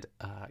fated,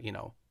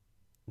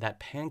 that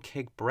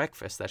pancake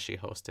breakfast that she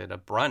hosted, a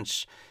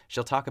brunch.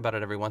 She'll talk about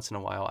it every once in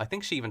a while. I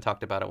think she even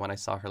talked about it when I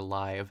saw her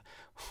live,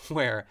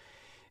 where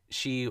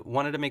she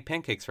wanted to make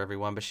pancakes for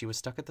everyone, but she was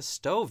stuck at the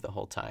stove the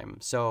whole time.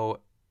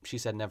 So she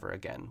said never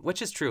again,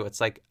 which is true. It's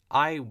like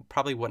I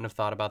probably wouldn't have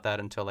thought about that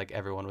until like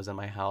everyone was in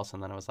my house,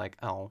 and then I was like,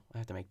 oh, I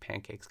have to make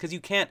pancakes, because you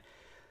can't.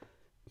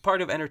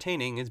 Part of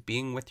entertaining is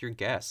being with your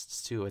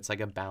guests too. It's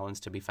like a balance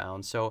to be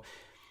found. So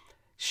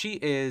she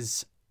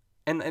is,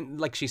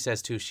 and like she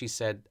says too, she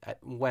said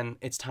when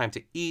it's time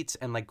to eat,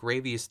 and like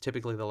gravy is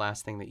typically the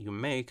last thing that you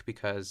make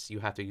because you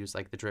have to use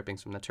like the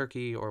drippings from the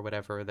turkey or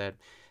whatever, that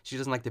she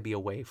doesn't like to be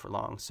away for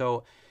long.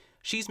 So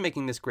she's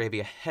making this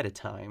gravy ahead of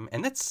time,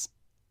 and it's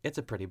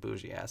a pretty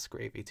bougie ass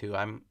gravy too.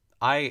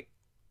 I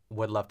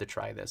would love to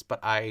try this,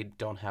 but I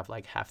don't have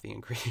like half the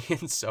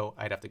ingredients, so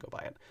I'd have to go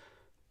buy it.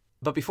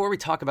 But before we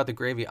talk about the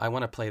gravy, I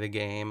want to play the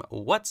game,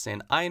 What's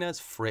in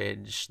Ina's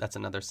Fridge? That's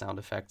another sound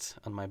effect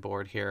on my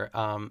board here.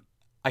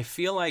 I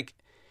feel like,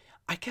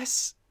 I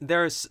guess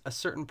there's a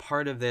certain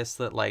part of this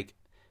that, like,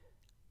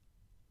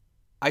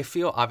 I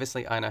feel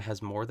obviously Ina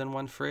has more than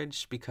one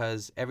fridge,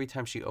 because every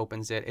time she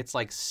opens it, it's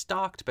like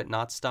stocked but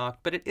not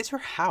stocked, but it is her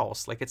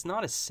house. Like, it's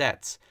not a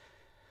set.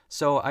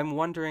 So I'm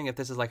wondering if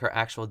this is like her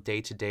actual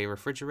day-to-day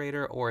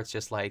refrigerator, or it's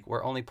just like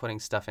we're only putting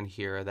stuff in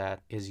here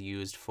that is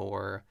used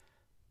for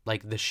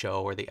like the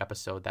show or the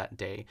episode that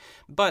day.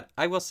 But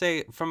I will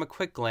say, from a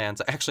quick glance,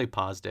 I actually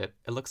paused it.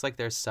 It looks like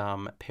there's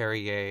some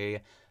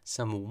Perrier,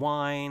 some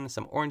wine,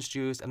 some orange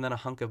juice, and then a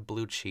hunk of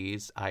blue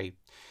cheese. I'm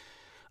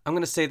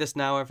going to say this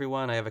now,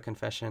 everyone. I have a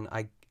confession.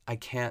 I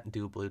can't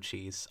do blue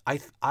cheese.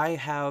 I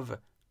have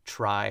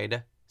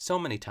tried so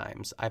many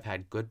times. I've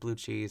had good blue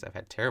cheese. I've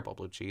had terrible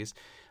blue cheese.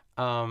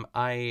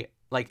 I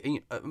like,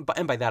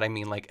 and by that I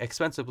mean like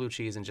expensive blue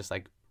cheese and just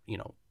like,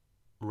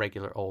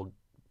 regular old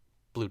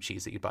blue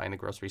cheese that you buy in the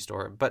grocery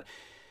store, but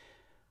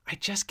I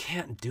just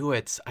can't do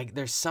it.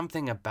 There's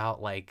something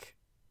about like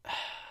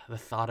the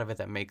thought of it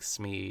that makes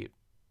me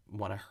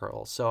want to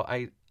hurl. So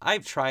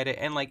I've tried it,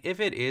 and like if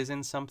it is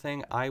in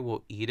something, I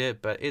will eat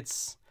it, but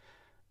it's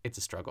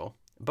a struggle.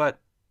 But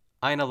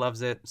Ina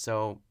loves it,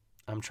 so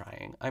I'm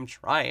trying.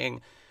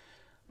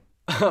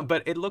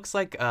 But it looks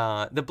like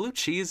the blue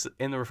cheese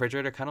in the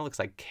refrigerator kind of looks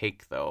like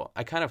cake, though.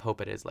 I kind of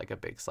hope it is like a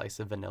big slice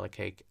of vanilla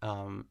cake.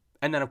 And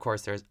then of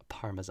course there's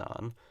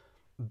Parmesan.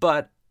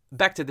 But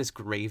back to this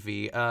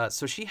gravy.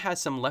 So she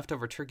has some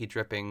leftover turkey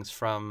drippings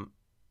from,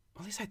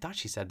 at least I thought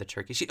she said the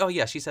turkey.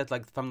 She said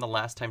like from the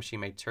last time she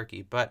made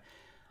turkey. But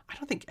I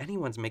don't think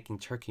anyone's making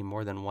turkey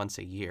more than once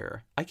a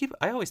year. I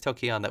always tell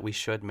Keon that we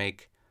should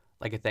make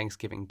like a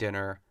Thanksgiving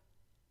dinner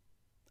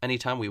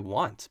anytime we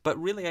want. But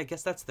really, I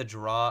guess that's the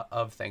draw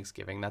of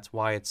Thanksgiving. That's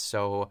why it's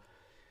so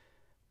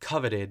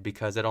coveted,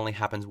 because it only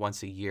happens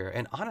once a year.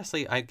 And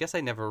honestly, I guess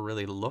I never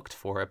really looked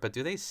for it. But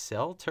do they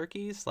sell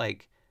turkeys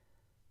like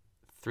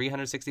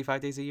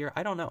 365 days a year?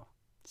 I don't know.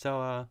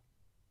 So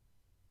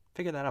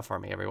figure that out for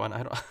me, everyone.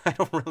 I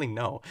don't really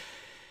know.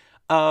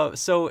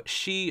 So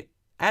she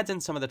adds in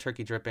some of the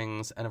turkey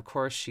drippings, and of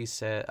course she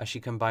said she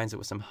combines it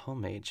with some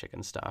homemade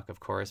chicken stock, of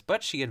course.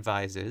 But she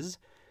advises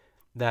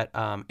that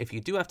if you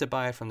do have to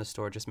buy it from the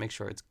store, just make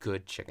sure it's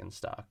good chicken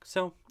stock.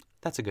 So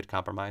that's a good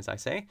compromise, I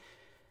say.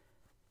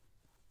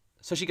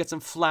 So she gets some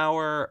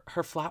flour.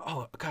 Her flour.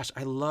 Oh gosh,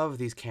 I love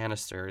these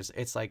canisters.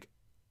 It's like,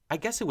 I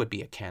guess it would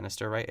be a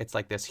canister, right? It's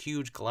like this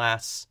huge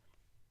glass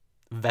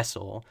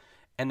vessel,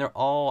 and they're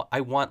all,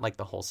 I want like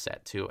the whole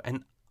set too.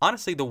 And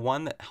honestly, the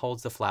one that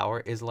holds the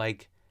flour is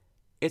like,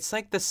 it's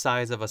like the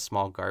size of a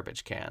small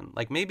garbage can,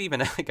 like maybe even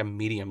like a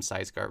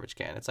medium-sized garbage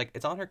can. It's like,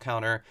 it's on her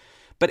counter,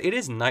 but it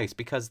is nice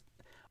because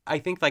I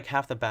think like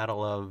half the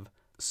battle of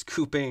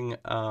scooping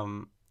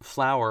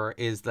flour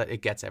is that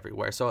it gets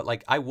everywhere. So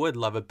like I would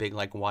love a big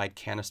like wide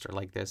canister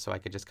like this, so I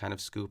could just kind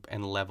of scoop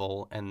and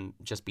level and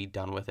just be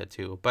done with it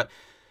too. But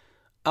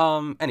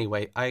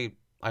anyway, I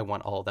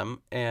want all of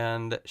them.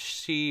 And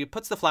she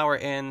puts the flour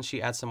in,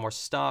 she adds some more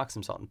stock,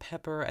 some salt and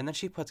pepper, and then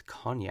she puts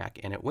cognac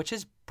in it, which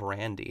is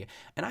brandy.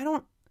 And I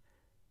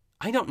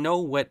don't know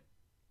what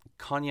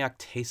cognac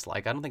tastes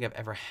like. I don't think I've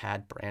ever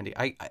had brandy.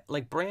 I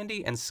like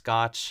brandy and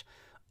scotch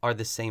are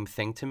the same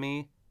thing to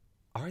me.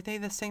 Are they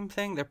the same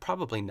thing? They're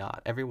probably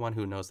not. Everyone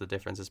who knows the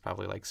difference is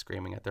probably like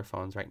screaming at their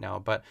phones right now.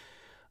 But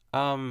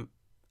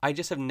I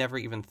just have never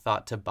even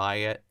thought to buy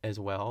it as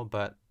well.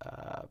 But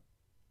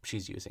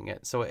she's using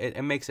it. So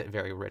it makes it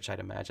very rich,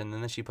 I'd imagine.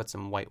 And then she puts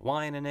some white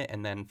wine in it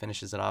and then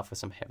finishes it off with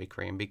some heavy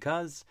cream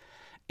because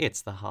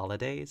it's the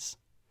holidays.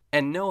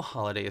 And no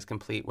holiday is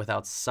complete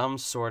without some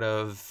sort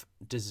of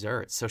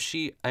dessert. So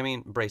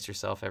brace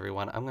yourself,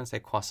 everyone. I'm going to say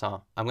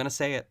croissant. I'm going to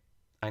say it.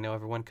 I know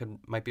everyone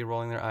might be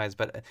rolling their eyes,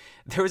 but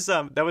there was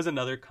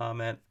another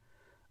comment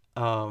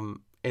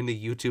in the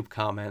YouTube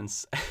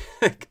comments.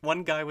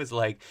 One guy was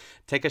like,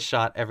 take a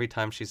shot every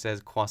time she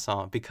says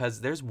croissant, because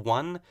there's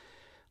one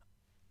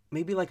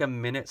maybe like a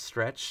minute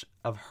stretch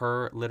of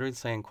her literally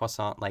saying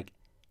croissant like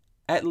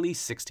at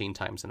least 16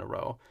 times in a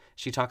row.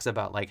 She talks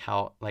about like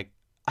how like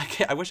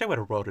I wish I would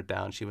have wrote it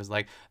down. She was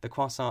like, the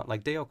croissant,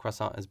 like Deo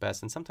croissant is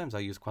best. And sometimes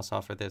I'll use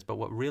croissant for this. But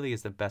what really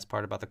is the best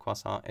part about the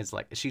croissant is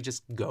like, she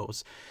just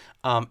goes.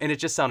 And it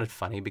just sounded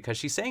funny because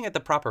she's saying it the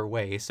proper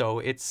way. So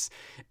it's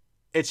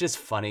just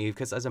funny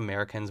because as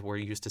Americans, we're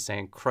used to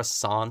saying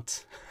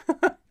croissant.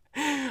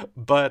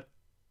 But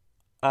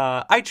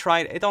I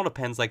tried. It all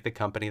depends, like, the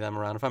company that I'm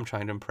around. If I'm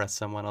trying to impress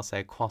someone, I'll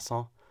say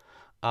croissant.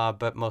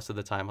 But most of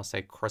the time, I'll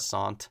say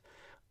croissant.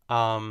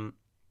 Um,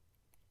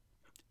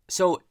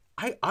 so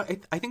I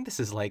think this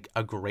is like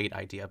a great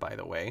idea, by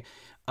the way.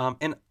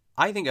 And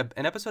I think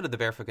an episode of The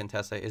Barefoot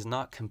Contessa is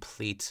not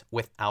complete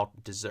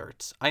without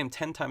desserts. I am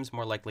 10 times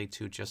more likely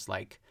to just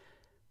like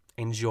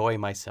enjoy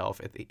myself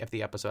if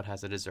the episode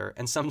has a dessert.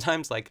 And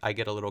sometimes like I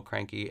get a little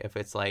cranky if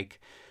it's like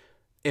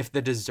if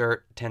the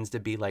dessert tends to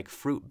be like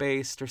fruit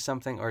based or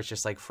something, or it's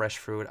just like fresh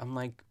fruit. I'm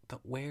like, but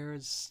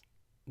where's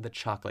the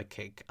chocolate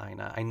cake,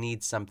 Ina? I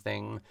need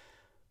something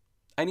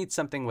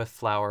with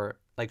flour,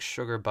 like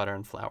sugar, butter,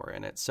 and flour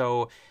in it.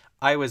 So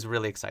I was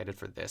really excited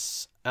for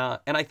this.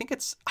 And I think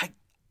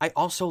I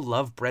also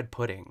love bread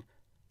pudding.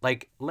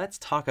 Like, let's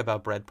talk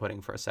about bread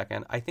pudding for a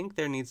second. I think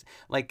there needs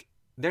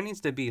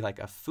to be like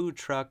a food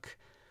truck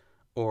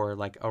or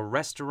like a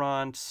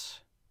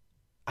restaurant.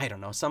 I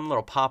don't know, some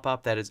little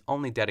pop-up that is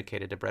only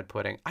dedicated to bread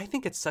pudding. I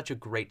think it's such a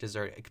great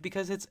dessert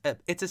because it's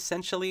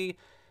essentially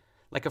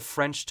like a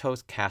French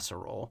toast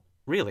casserole.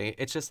 Really,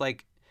 it's just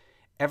like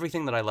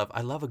everything that I love.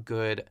 I love a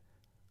good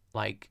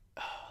like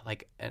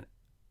like an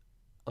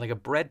like a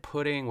bread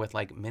pudding with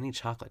like mini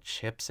chocolate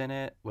chips in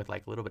it with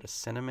like a little bit of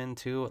cinnamon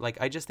too. Like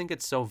I just think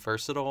it's so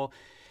versatile,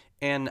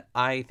 and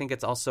I think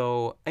it's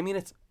also, I mean,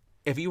 it's,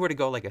 if you were to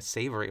go like a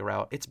savory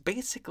route, it's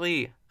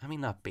basically, I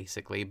mean, not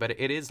basically, but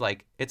it is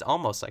like, it's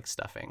almost like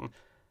stuffing.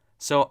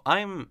 So I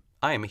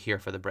am here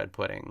for the bread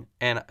pudding,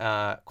 and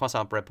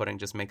croissant bread pudding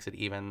just makes it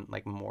even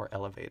like more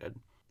elevated.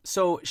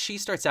 So she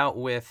starts out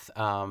with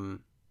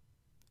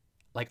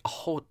like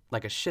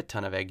a shit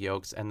ton of egg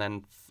yolks, and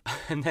then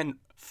and then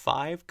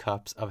 5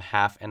 cups of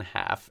half and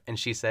half, and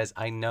she says,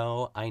 I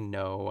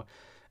know,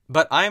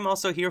 but I'm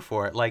also here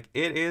for it. Like,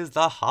 it is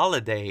the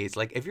holidays.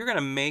 Like, if you're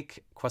gonna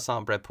make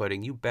croissant bread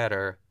pudding, you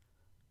better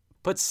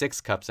put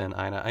 6 cups in,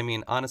 Ina. I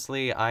mean,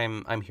 honestly,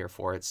 I'm here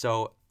for it.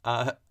 So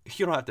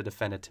you don't have to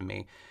defend it to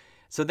me.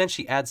 So then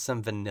she adds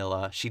some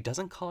vanilla. She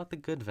doesn't call it the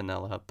good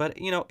vanilla, but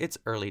it's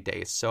early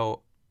days,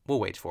 so we'll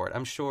wait for it.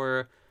 I'm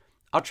sure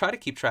I'll try to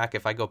keep track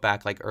if I go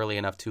back like early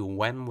enough to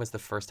when was the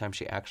first time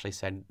she actually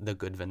said the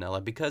good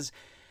vanilla, because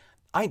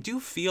I do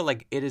feel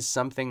like it is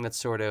something that's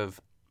sort of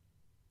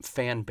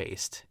fan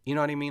based. You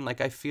know what I mean? Like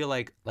I feel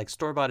like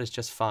store-bought is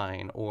just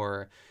fine,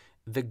 or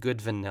the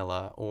good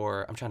vanilla,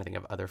 or I'm trying to think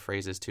of other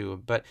phrases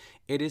too, but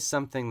it is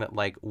something that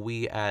like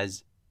we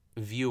as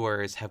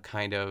viewers have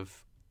kind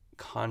of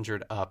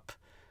conjured up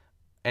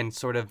and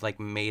sort of like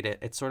made it.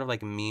 It's sort of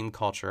like meme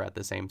culture at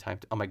the same time.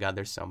 Oh my God,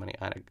 there's so many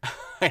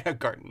Ina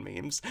Garten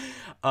memes.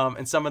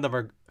 And some of them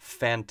are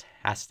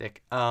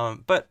fantastic.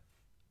 But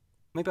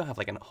maybe I'll have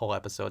like a whole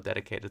episode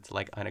dedicated to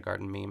like Ina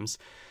Garten memes.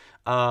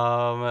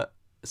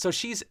 So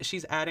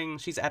she's adding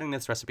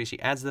this recipe. She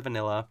adds the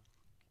vanilla.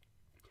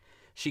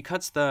 She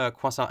cuts the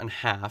croissant in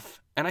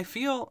half. And I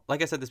feel,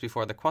 like I said this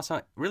before, the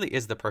croissant really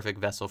is the perfect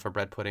vessel for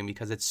bread pudding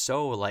because it's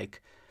so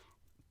like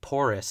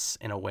porous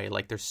in a way.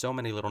 Like there's so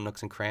many little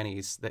nooks and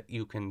crannies that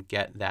you can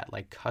get that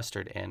like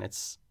custard in.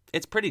 It's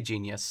pretty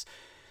genius.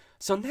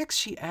 So next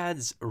she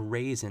adds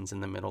raisins in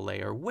the middle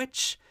layer,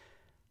 which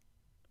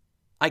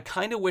I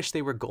kind of wish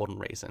they were golden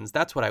raisins.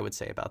 That's what I would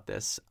say about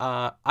this.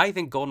 I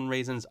think golden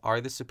raisins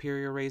are the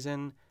superior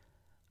raisin.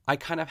 I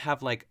kind of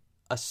have like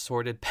a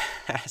sordid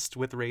past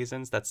with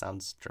raisins. That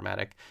sounds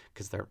dramatic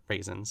because they're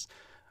raisins.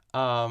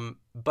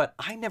 But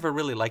I never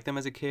really liked them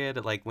as a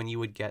kid. Like when you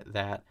would get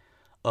that,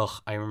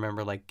 I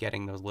remember like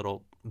getting those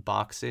little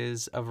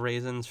boxes of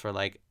raisins for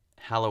like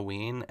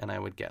Halloween, and I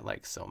would get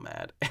like so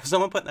mad. If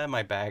someone put that in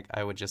my bag,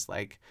 I would just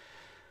like,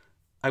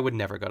 I would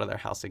never go to their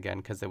house again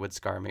because it would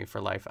scar me for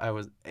life.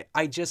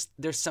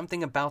 There's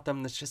something about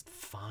them that's just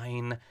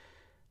fine.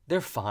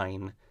 They're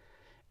fine.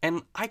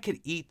 And I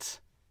could eat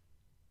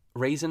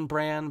Raisin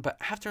Bran, but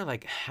after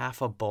like half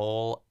a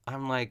bowl,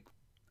 I'm like,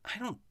 I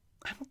don't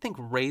think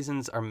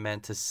raisins are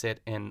meant to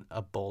sit in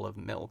a bowl of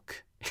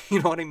milk.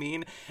 You know what I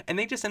mean? And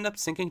they just end up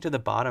sinking to the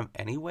bottom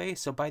anyway.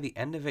 So by the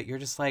end of it, you're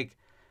just like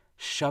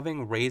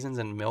shoving raisins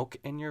and milk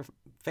in your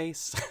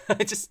face.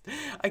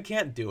 I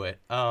can't do it.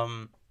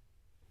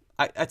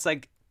 It's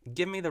like,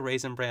 give me the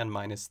Raisin Bran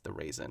minus the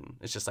raisin.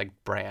 It's just like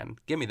bran.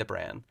 Give me the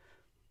bran.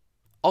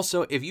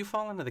 Also, if you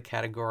fall into the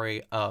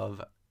category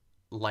of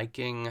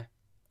liking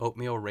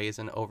oatmeal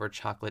raisin over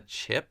chocolate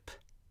chip,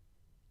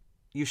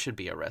 you should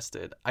be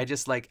arrested. I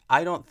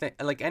don't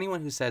think, like,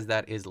 anyone who says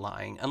that is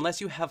lying.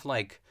 Unless you have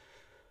like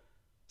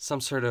some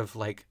sort of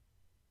like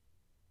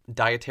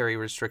dietary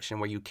restriction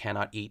where you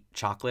cannot eat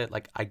chocolate.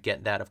 Like, I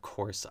get that, of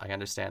course. I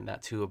understand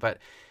that too. But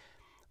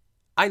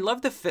I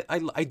love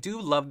I do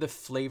love the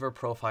flavor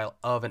profile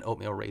of an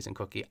oatmeal raisin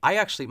cookie.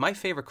 My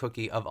favorite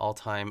cookie of all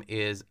time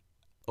is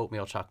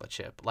oatmeal chocolate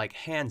chip, like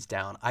hands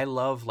down. I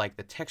love like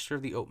the texture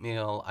of the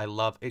oatmeal. I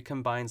love it,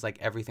 combines like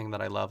everything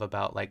that I love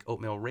about like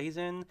oatmeal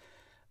raisin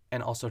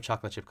and also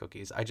chocolate chip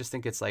cookies. I just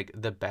think it's like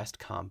the best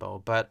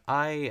combo. But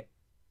I've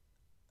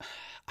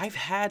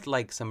had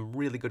like some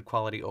really good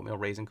quality oatmeal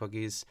raisin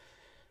cookies.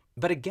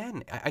 But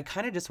again, I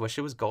kind of just wish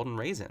it was golden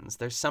raisins.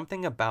 There's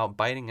something about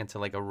biting into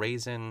like a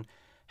raisin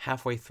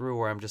halfway through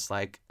where I'm just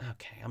like,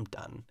 okay, I'm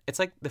done. It's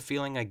like the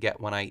feeling I get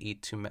when I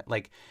eat too many,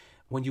 like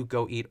when you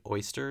go eat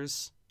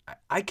oysters.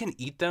 I can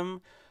eat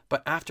them,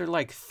 but after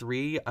like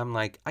 3, I'm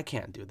like, I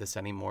can't do this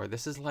anymore.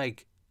 This is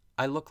like,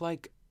 I look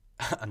like,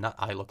 not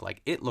I look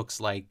like, it looks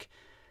like,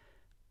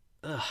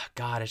 ugh,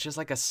 God, it's just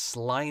like a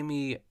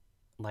slimy,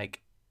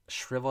 like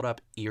shriveled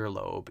up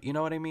earlobe. You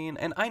know what I mean?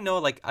 And I know,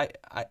 like,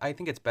 I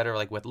think it's better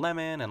like with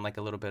lemon and like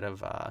a little bit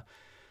of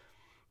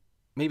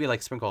maybe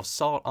like sprinkle of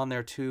salt on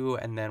there too.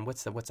 And then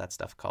what's that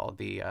stuff called?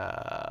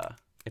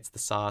 It's the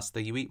sauce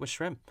that you eat with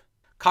shrimp.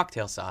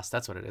 Cocktail sauce,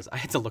 that's what it is. I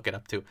had to look it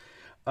up too.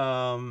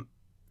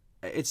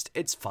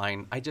 It's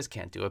fine. I just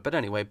can't do it. But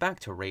anyway, back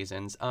to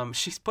raisins.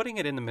 She's putting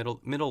it in the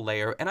middle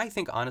layer, and I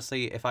think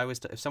honestly, if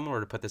someone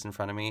were to put this in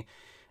front of me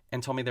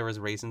and told me there was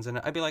raisins in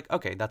it, I'd be like,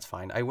 okay, that's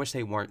fine. I wish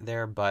they weren't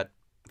there, but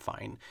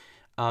fine,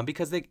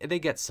 because they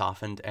get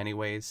softened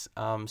anyways.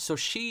 So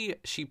she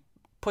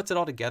puts it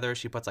all together.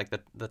 She puts like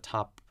the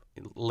top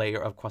layer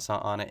of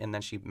croissant on it, and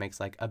then she makes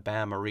like a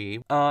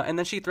bain-marie, and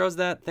then she throws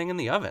that thing in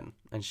the oven,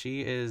 and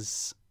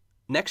she's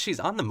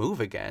on the move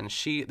again.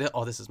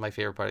 This is my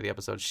favorite part of the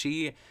episode.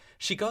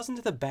 She goes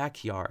into the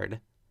backyard,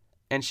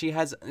 and she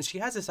has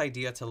this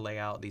idea to lay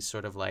out these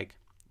sort of like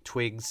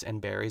twigs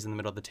and berries in the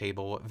middle of the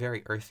table,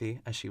 very earthy,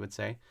 as she would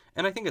say,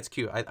 and I think it's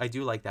cute. I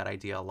do like that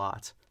idea a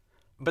lot.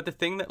 But the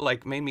thing that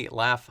like made me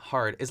laugh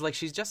hard is like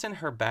she's just in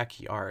her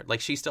backyard, like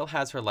she still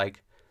has her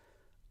like,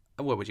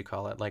 what would you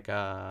call it, like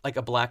a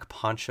black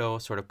poncho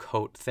sort of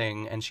coat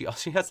thing, and she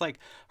has like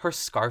her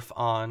scarf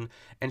on,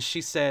 and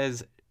she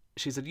said,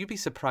 you'd be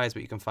surprised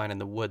what you can find in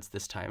the woods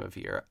this time of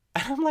year.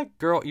 And I'm like,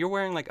 girl, you're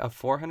wearing like a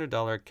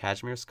 $400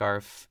 cashmere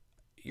scarf.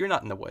 You're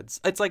not in the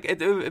woods. It's like, it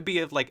would be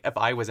if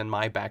I was in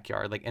my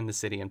backyard, like in the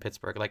city in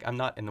Pittsburgh. Like, I'm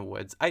not in the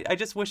woods. I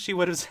just wish she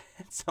would have said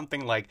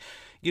something like,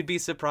 you'd be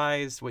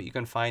surprised what you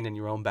can find in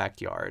your own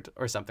backyard,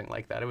 or something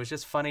like that. It was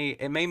just funny.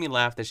 It made me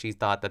laugh that she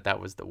thought that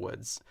was the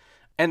woods.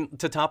 And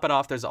to top it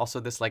off, there's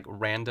also this like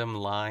random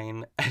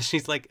line.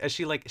 She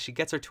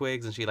gets her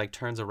twigs and she like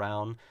turns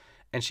around,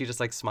 and she just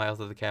like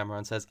smiles at the camera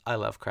and says, I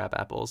love crab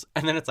apples.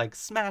 And then it's like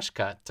smash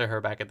cut to her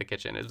back at the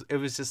kitchen. It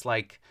was just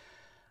like,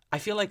 I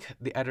feel like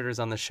the editors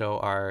on the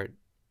show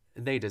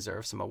they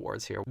deserve some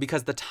awards here,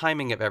 because the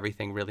timing of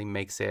everything really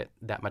makes it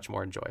that much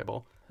more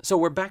enjoyable. So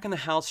we're back in the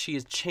house. She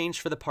is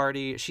changed for the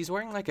party. She's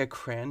wearing like a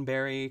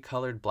cranberry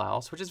colored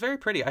blouse, which is very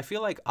pretty. I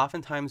feel like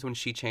oftentimes when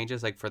she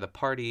changes like for the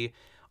party,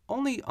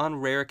 only on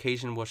rare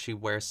occasion will she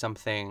wear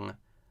something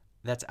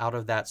that's out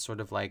of that sort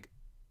of like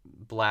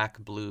black,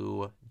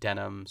 blue,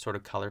 denim sort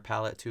of color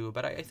palette too.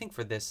 But I think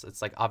for this,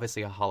 it's like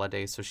obviously a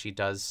holiday, so she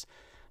does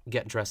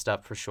get dressed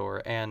up for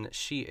sure. And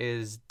she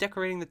is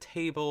decorating the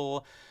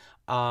table.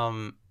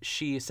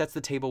 She sets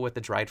the table with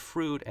the dried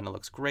fruit, and it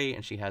looks great.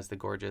 And she has the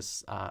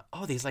gorgeous,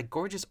 these like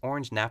gorgeous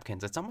orange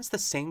napkins. It's almost the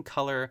same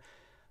color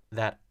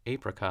that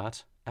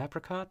apricot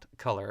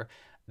color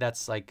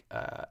that's like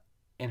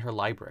in her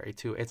library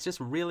too. It's just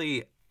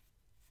really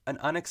an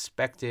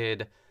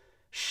unexpected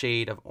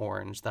shade of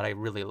orange that I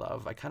really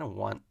love. I kind of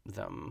want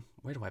them.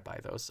 Where do I buy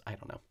those? I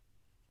don't know.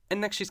 And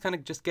next, she's kind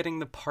of just getting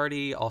the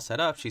party all set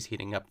up. She's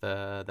heating up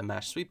the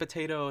mashed sweet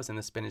potatoes and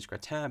the spinach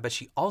gratin. But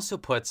she also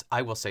puts,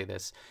 I will say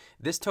this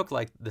took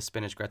like the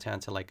spinach gratin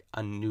to like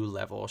a new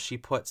level. She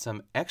put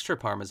some extra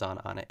Parmesan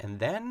on it, and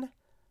then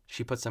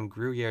she put some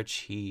Gruyere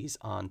cheese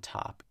on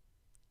top.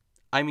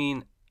 I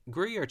mean,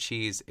 Gruyere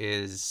cheese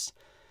is...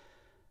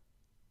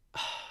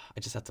 I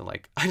just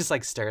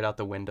stared out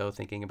the window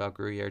thinking about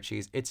Gruyere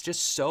cheese. It's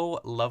just so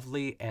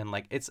lovely, and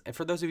like, it's,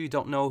 for those of you who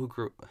don't know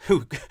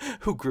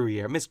who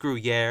Gruyere, Miss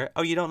Gruyere.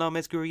 Oh, you don't know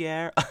Miss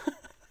Gruyere?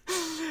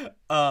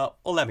 Well,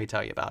 let me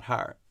tell you about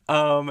her.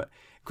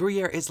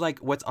 Gruyere is like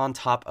what's on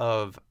top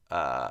of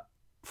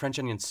French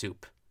onion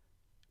soup,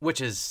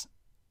 which is,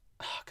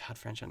 oh God,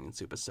 French onion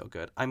soup is so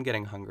good. I'm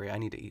getting hungry. I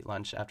need to eat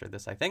lunch after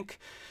this, I think.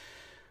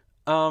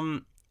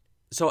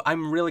 So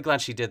I'm really glad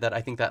she did that.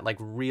 I think that like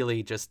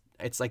really just,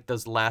 it's like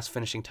those last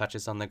finishing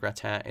touches on the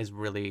gratin is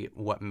really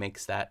what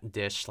makes that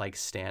dish like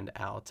stand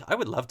out. I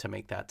would love to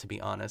make that, to be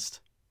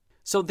honest.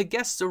 So the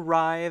guests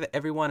arrive.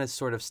 Everyone is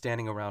sort of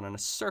standing around in a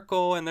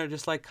circle, and they're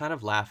just like kind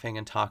of laughing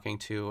and talking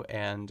to,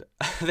 and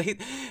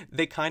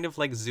they kind of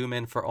like zoom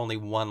in for only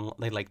one.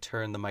 They like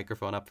turn the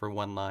microphone up for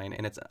one line,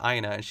 and it's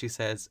Ina, and she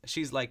says,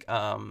 she's like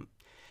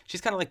she's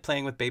kind of like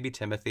playing with baby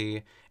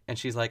Timothy, and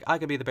she's like, I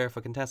could be the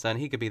barefoot Contessa and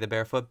he could be the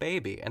barefoot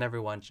baby. And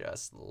everyone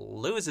just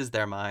loses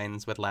their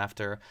minds with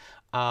laughter.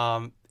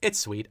 It's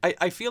sweet.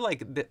 I feel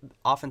like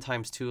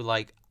oftentimes too,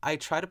 like I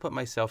try to put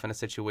myself in a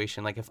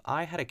situation, like if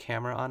I had a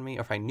camera on me,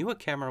 or if I knew a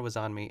camera was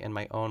on me in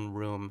my own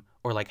room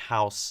or like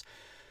house,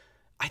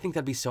 I think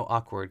that'd be so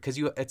awkward. Cause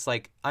it's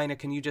like, Ina,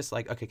 can you just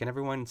like, okay, can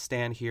everyone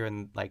stand here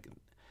and like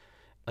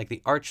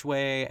the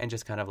archway and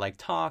just kind of like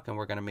talk, and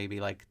we're going to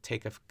maybe like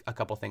take a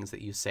couple things that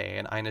you say,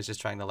 and Ina's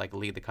just trying to like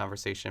lead the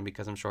conversation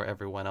because I'm sure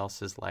everyone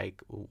else is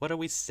like, what do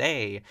we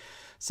say?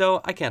 So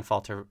I can't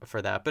fault her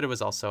for that, but it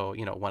was also,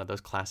 one of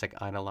those classic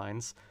Ina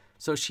lines.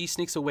 So she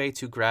sneaks away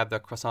to grab the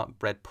croissant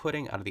bread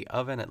pudding out of the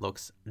oven. It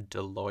looks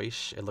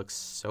deloish. It looks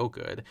so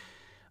good.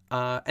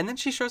 And then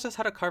she shows us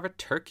how to carve a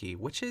turkey,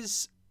 which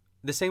is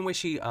the same way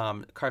she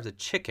carves a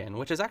chicken,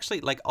 which is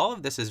actually, like, all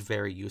of this is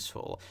very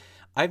useful.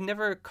 I've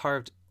never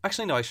carved...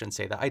 Actually, no, I shouldn't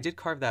say that. I did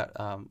carve that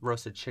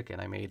roasted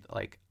chicken I made,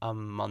 like, a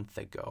month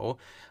ago.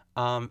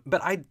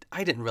 But I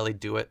didn't really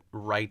do it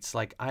right.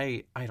 Like,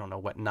 I don't know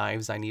what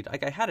knives I need.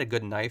 Like, I had a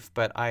good knife,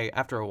 but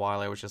after a while,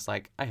 I was just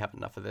like, I have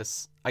enough of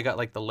this. I got,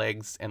 like, the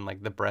legs and,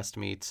 like, the breast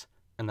meat,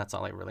 and that's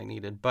all I really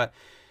needed. But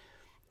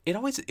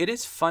it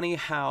is funny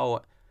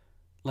how,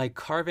 like,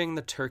 carving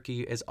the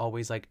turkey is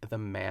always, like, the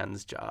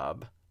man's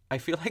job. I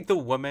feel like the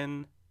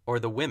woman or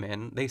the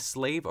women, they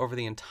slave over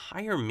the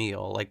entire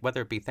meal, like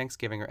whether it be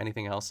Thanksgiving or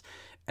anything else.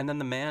 And then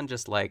the man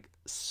just like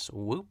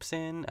swoops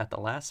in at the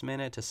last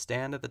minute to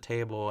stand at the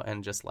table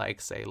and just like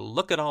say,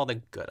 look at all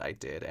the good I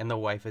did. And the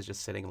wife is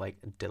just sitting like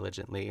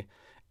diligently.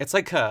 It's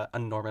like a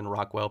Norman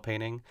Rockwell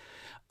painting.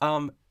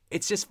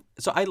 It's just,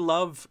 so I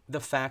love the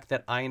fact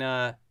that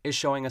Ina is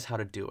showing us how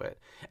to do it.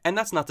 And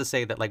that's not to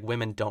say that like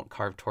women don't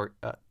carve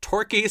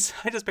turkeys.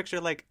 I just picture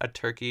like a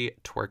turkey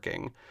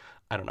twerking.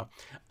 I don't know.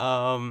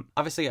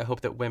 Obviously, I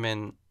hope that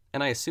women,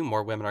 and I assume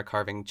more women are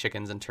carving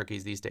chickens and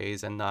turkeys these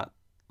days and not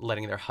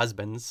letting their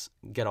husbands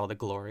get all the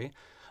glory.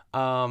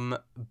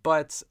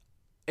 But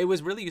it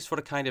was really useful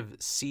to kind of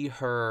see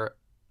her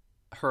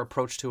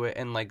approach to it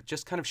and like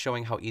just kind of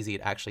showing how easy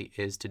it actually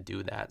is to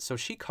do that. So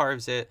she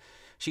carves it.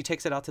 She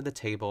takes it out to the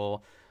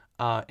table.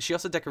 She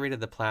also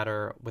decorated the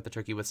platter with the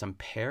turkey with some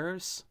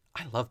pears.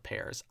 I love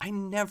pears. I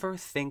never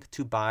think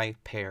to buy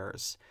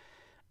pears.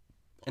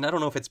 And I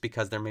don't know if it's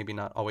because they're maybe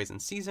not always in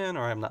season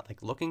or I'm not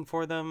like looking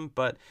for them,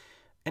 but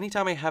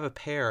anytime I have a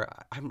pear,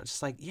 I'm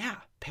just like, yeah,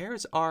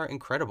 pears are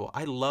incredible.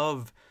 I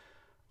love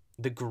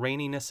the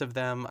graininess of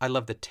them. I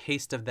love the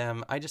taste of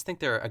them. I just think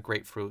they're a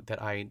great fruit that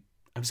I'm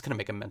just going to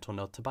make a mental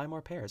note to buy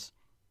more pears.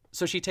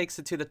 So she takes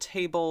it to the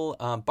table.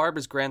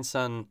 Barbara's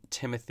grandson,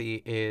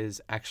 Timothy,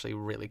 is actually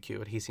really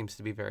cute. He seems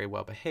to be very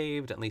well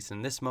behaved, at least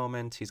in this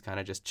moment. He's kind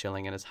of just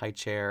chilling in his high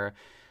chair.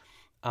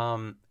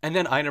 And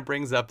then Ina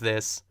brings up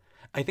this.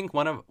 I think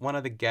one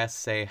of the guests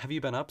say, have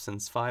you been up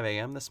since 5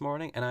 a.m. this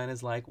morning? And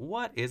Ina's like,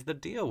 what is the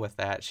deal with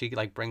that? She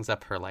like brings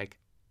up her like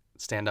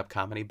stand-up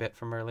comedy bit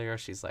from earlier.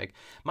 She's like,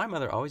 my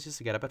mother always used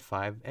to get up at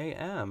 5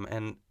 a.m.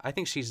 And I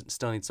think she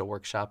still needs to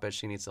workshop it.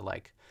 She needs to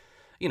like,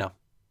 she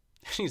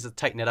needs to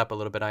tighten it up a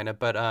little bit, Ina.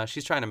 But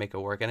she's trying to make it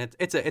work. And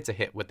it's a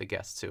hit with the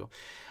guests too.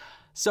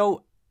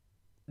 So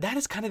that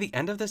is kind of the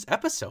end of this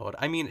episode.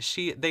 I mean,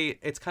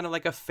 it's kind of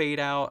like a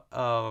fade out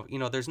of,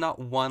 there's not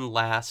one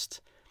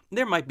last...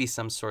 There might be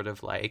some sort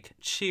of like,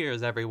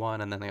 cheers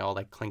everyone, and then they all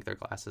like clink their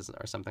glasses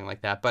or something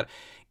like that. But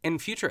in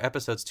future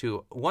episodes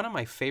too, one of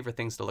my favorite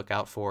things to look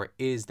out for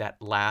is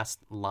that last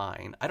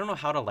line. I don't know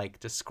how to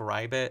like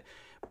describe it,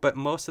 but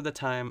most of the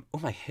time, oh,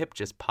 my hip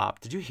just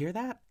popped. Did you hear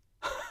that?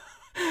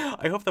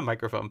 I hope the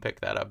microphone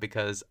picked that up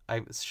because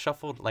I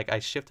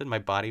shifted my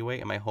body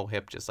weight and my whole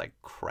hip just like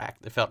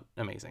cracked. It felt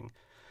amazing.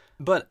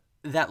 But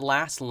that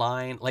last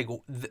line, like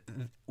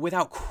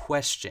without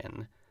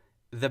question,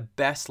 the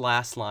best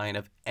last line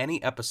of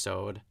any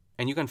episode,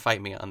 and you can fight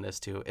me on this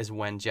too, is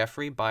when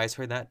Jeffrey buys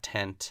her that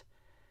tent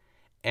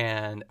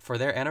and for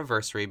their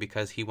anniversary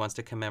because he wants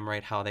to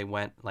commemorate how they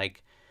went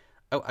like,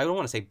 I don't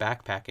want to say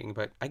backpacking,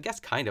 but I guess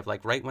kind of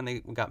like right when they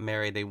got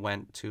married, they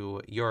went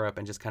to Europe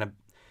and just kind of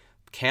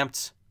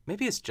camped.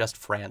 Maybe it's just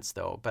France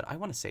though, but I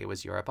want to say it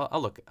was Europe.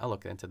 I'll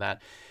look into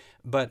that.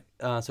 But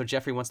so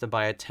Jeffrey wants to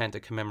buy a tent to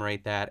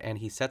commemorate that, and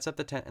he sets up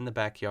the tent in the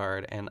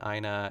backyard, and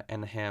Ina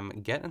and him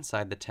get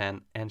inside the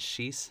tent, and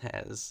she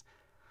says,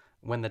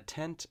 when the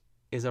tent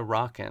is a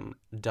rockin',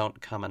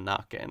 don't come a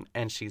knockin'.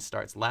 And she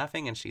starts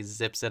laughing, and she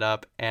zips it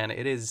up, and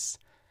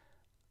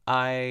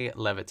I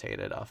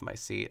levitated off my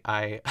seat.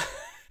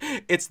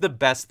 It's the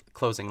best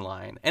closing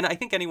line. And I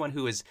think anyone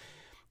who is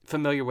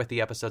familiar with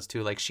the episodes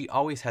too, like she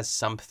always has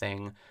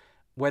something,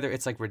 whether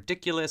it's like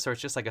ridiculous or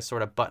it's just like a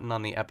sort of button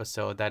on the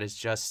episode that is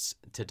just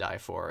to die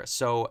for.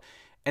 So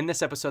in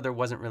this episode, there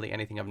wasn't really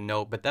anything of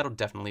note, but that'll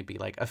definitely be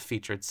like a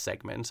featured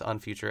segment on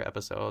future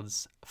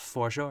episodes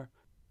for sure.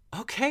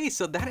 Okay,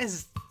 so that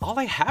is all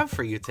I have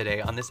for you today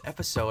on this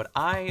episode.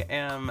 I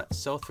am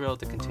so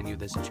thrilled to continue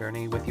this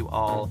journey with you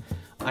all.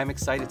 I'm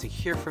excited to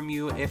hear from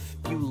you. If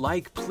you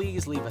like,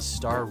 please leave a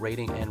star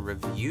rating and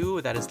review.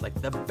 That is like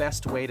the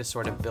best way to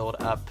sort of build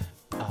up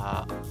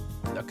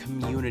a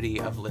community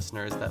of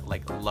listeners that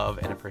like love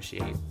and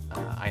appreciate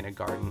Ina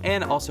Garten.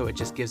 And also it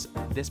just gives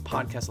this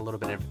podcast a little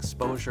bit of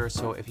exposure.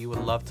 So if you would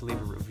love to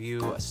leave a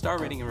review, a star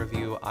rating and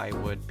review, I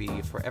would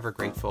be forever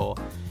grateful.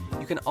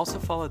 You can also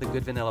follow the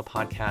Good Vanilla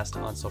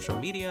podcast on social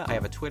media. I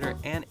have a Twitter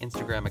and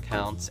Instagram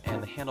accounts,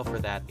 and the handle for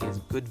that is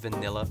Good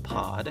Vanilla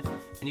Pod.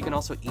 And you can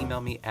also email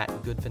me at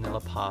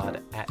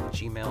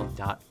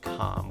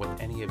goodvanillapod@gmail.com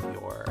with any of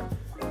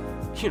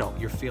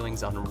your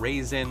feelings on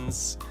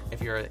raisins.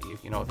 If you're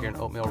an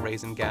oatmeal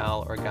raisin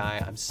gal or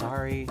guy, I'm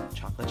sorry,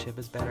 chocolate chip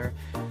is better.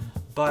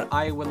 But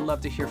I would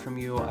love to hear from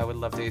you. I would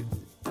love to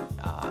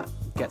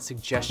get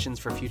suggestions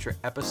for future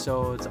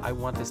episodes. I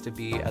want this to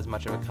be as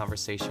much of a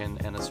conversation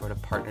and a sort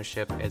of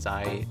partnership as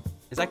I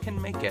as I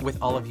can make it with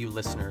all of you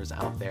listeners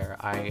out there.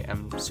 I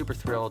am super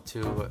thrilled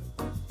to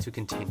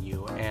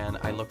continue, and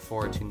I look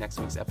forward to next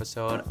week's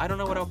episode. I don't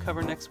know what I'll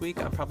cover next week.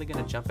 I'm probably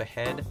going to jump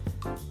ahead,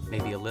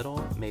 maybe a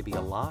little, maybe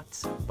a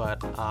lot,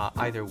 but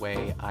either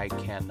way, I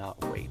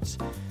cannot wait.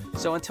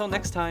 So until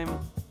next time,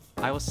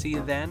 I will see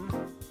you then.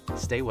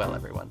 Stay well,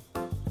 everyone.